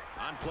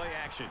 On play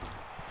action.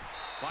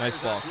 Nice Fires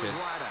ball, out to his kid.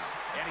 wide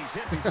out, and he's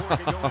hit before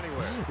he can go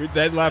anywhere.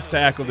 That left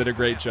tackle did a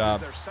great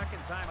job. Their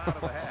second time out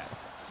of the half.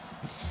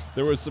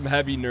 There was some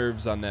heavy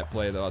nerves on that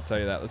play, though, I'll tell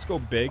you that. Let's go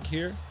big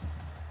here.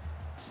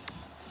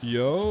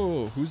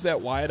 Yo, who's that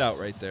wide out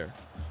right there?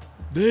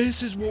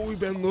 This is what we've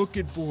been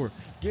looking for.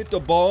 Get the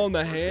ball in the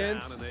First down,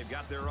 hands and they've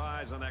got their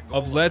eyes on that goal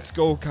of line. Let's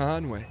Go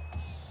Conway.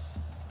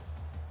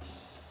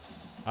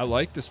 I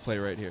like this play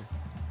right here.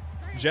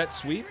 Jet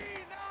sweep.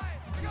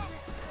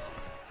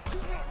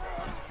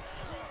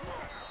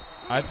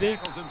 I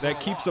think that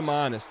keeps them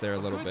honest there a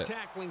little Good bit.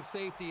 tackling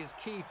safety is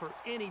key for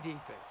any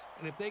defense.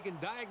 And if they can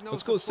diagnose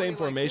Let's a go play same like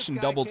formation,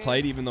 this guy double can,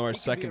 tight, even though our he can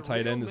be second a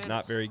tight real end is not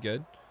menace. very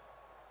good.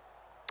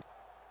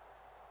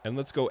 And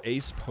let's go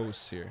ace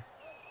posts here.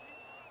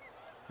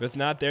 If it's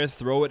not there,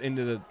 throw it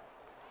into the,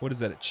 what is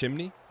that, a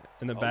chimney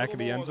in the back of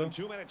the end zone?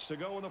 2 minutes to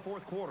go in the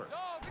fourth quarter.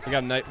 We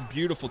got a nice,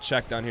 beautiful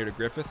check down here to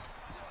Griffith.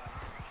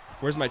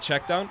 Where's my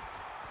check down?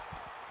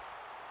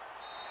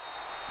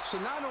 So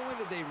not only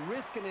did they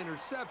risk an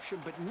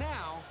interception, but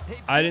now they've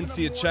I given didn't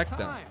see them a more check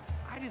down. time.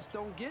 I just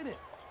don't get it.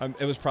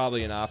 It was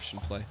probably an option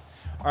play.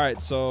 All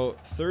right, so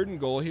 3rd and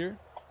goal here.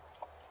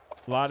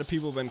 A lot of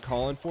people have been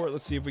calling for it.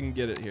 Let's see if we can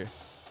get it here.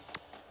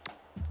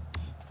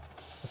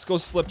 Let's go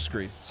slip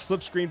screen.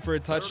 Slip screen for a 3rd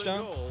and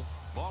touchdown. goal.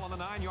 Ball on the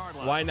 9-yard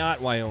line. Why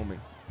not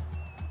Wyoming?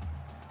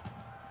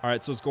 All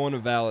right, so it's going to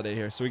validate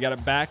here. So we got a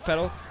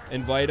backpedal.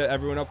 Invite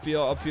everyone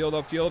upfield,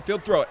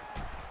 upfield. Throw it.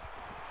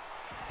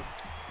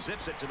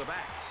 Zips it to the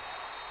back.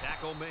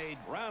 Tackle made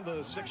around the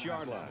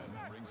 6-yard line.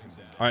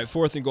 All right,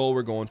 4th and goal.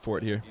 We're going for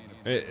it here.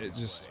 It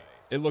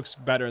looks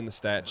better in the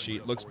stat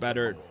sheet. Looks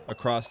better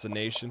across the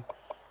nation.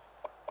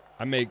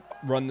 I may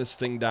run this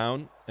thing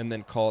down and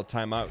then call a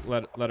timeout.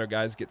 Let our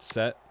guys get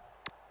set.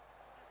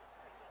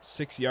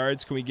 6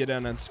 yards. Can we get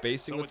in on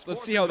spacing? So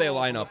Let's see how they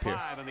line up here.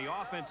 5, and the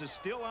offense is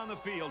still on the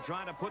field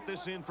trying to put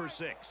this in for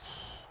 6.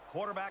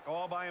 Quarterback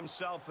all by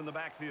himself in the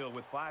backfield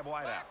with 5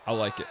 wide out. I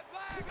like it.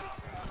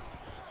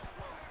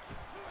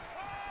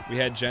 We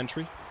had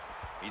Gentry.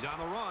 He's on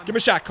the run. Give him a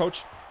shot,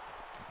 coach.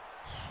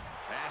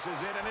 Passes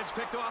it, and it's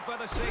picked off by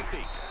the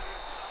safety.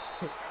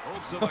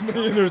 How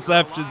many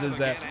interceptions is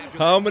that?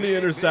 How many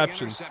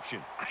interceptions?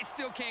 I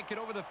still can't get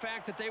over the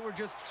fact that they were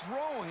just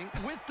throwing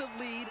with the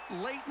lead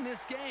late in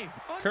this game.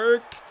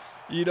 Kirk,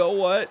 you know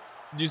what?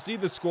 You see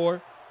the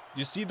score?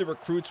 You see the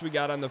recruits we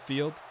got on the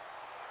field?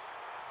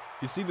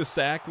 You see the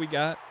sack we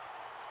got?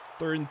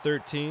 3rd and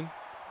 13,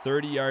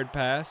 30-yard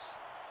pass.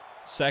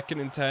 2nd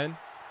and 10,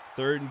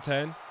 3rd and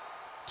 10,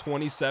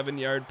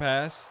 27-yard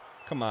pass.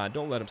 Come on,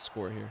 don't let him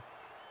score here.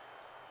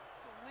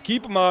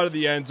 Keep him out of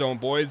the end zone,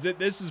 boys.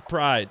 This is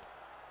pride.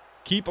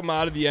 Keep him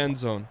out of the end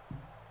zone.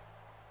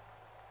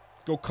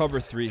 Go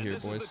cover 3 here,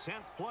 boys. This is the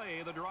 10th play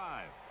of the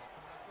drive.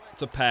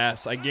 It's a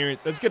pass. I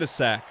guarantee. Let's get a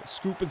sack. A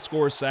scoop and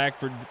score sack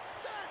for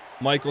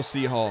Michael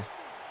C. Hall.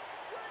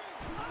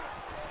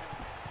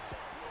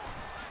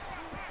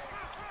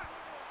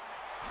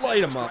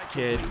 Light him up,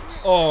 kid.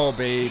 Oh,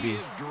 baby.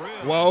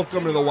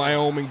 Welcome to the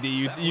Wyoming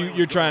D.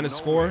 You're trying to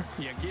score?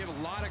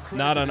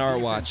 Not on our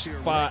watch.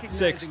 5,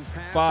 6,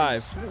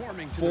 5,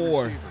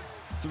 4,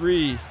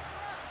 3,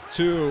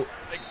 2.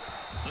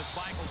 The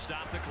spike will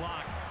stop the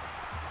clock.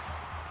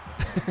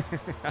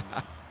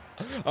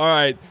 All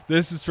right,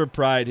 this is for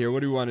pride here. What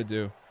do we want to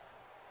do?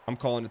 I'm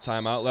calling a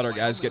timeout. Let our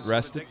guys get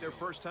rested. Take their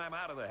first time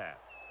out of the half.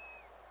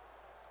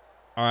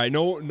 All right,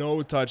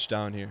 no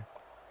touchdown here.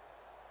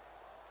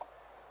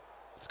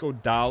 Let's go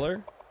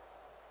dollar.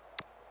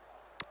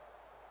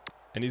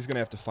 And he's going to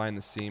have to find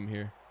the seam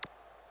here.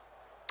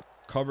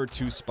 Cover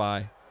 2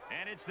 spy.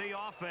 And it's the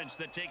offense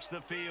that takes the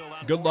field.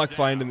 On Good luck 4th down.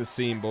 finding the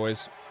seam,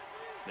 boys.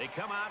 They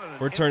come out in an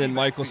We're turning empty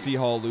Michael backfield. C.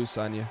 Hall loose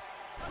on you.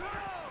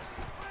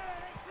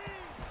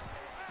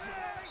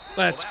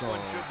 Let's Well, go.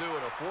 that one should do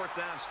it. A 4th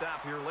down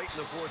stop here late in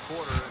the 4th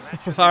quarter. And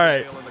that should be All the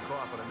right. nail in the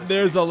coffin in this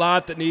There's game. a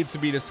lot that needs to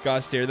be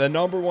discussed here. The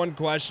number one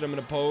question I'm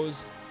going to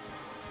pose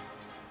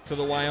to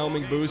the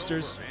Wyoming Game's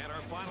boosters. over, and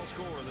our final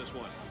score in this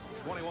one,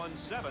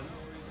 21-7,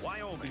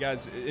 Wyoming. You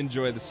guys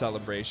enjoy the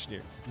celebration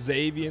here.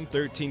 Xavier,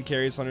 13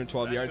 carries,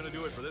 112 That's yards. going to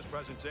do it for this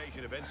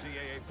presentation of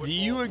NCAA football. Do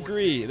you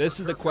agree? This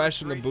is the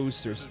question to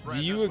boosters. Do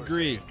you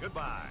agree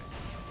Goodbye.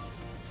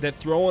 that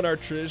throwing our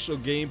traditional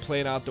game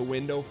plan out the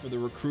window for the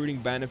recruiting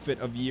benefit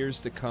of years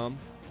to come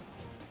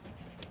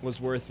was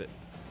worth it?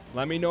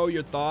 Let me know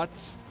your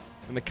thoughts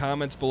in the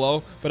comments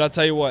below. But I'll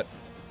tell you what,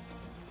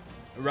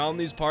 around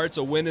these parts,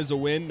 a win is a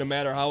win no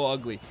matter how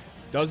ugly.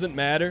 Doesn't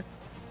matter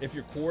if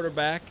your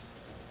quarterback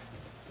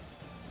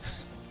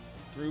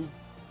threw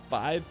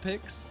 5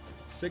 picks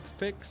 6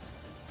 picks.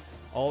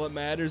 All that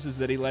matters is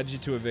that he led you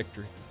to a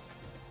victory.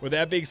 With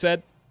that being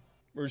said,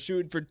 we're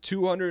shooting for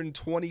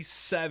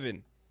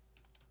 227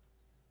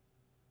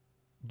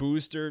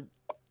 booster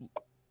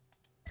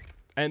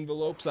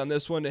envelopes on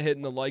this one,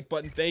 hitting the like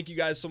button. Thank you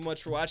guys so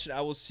much for watching.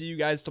 I will see you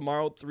guys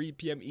tomorrow at 3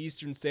 p.m.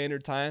 Eastern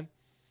Standard Time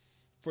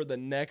for the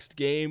next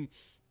game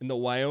in the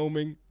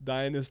Wyoming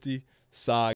Dynasty saga.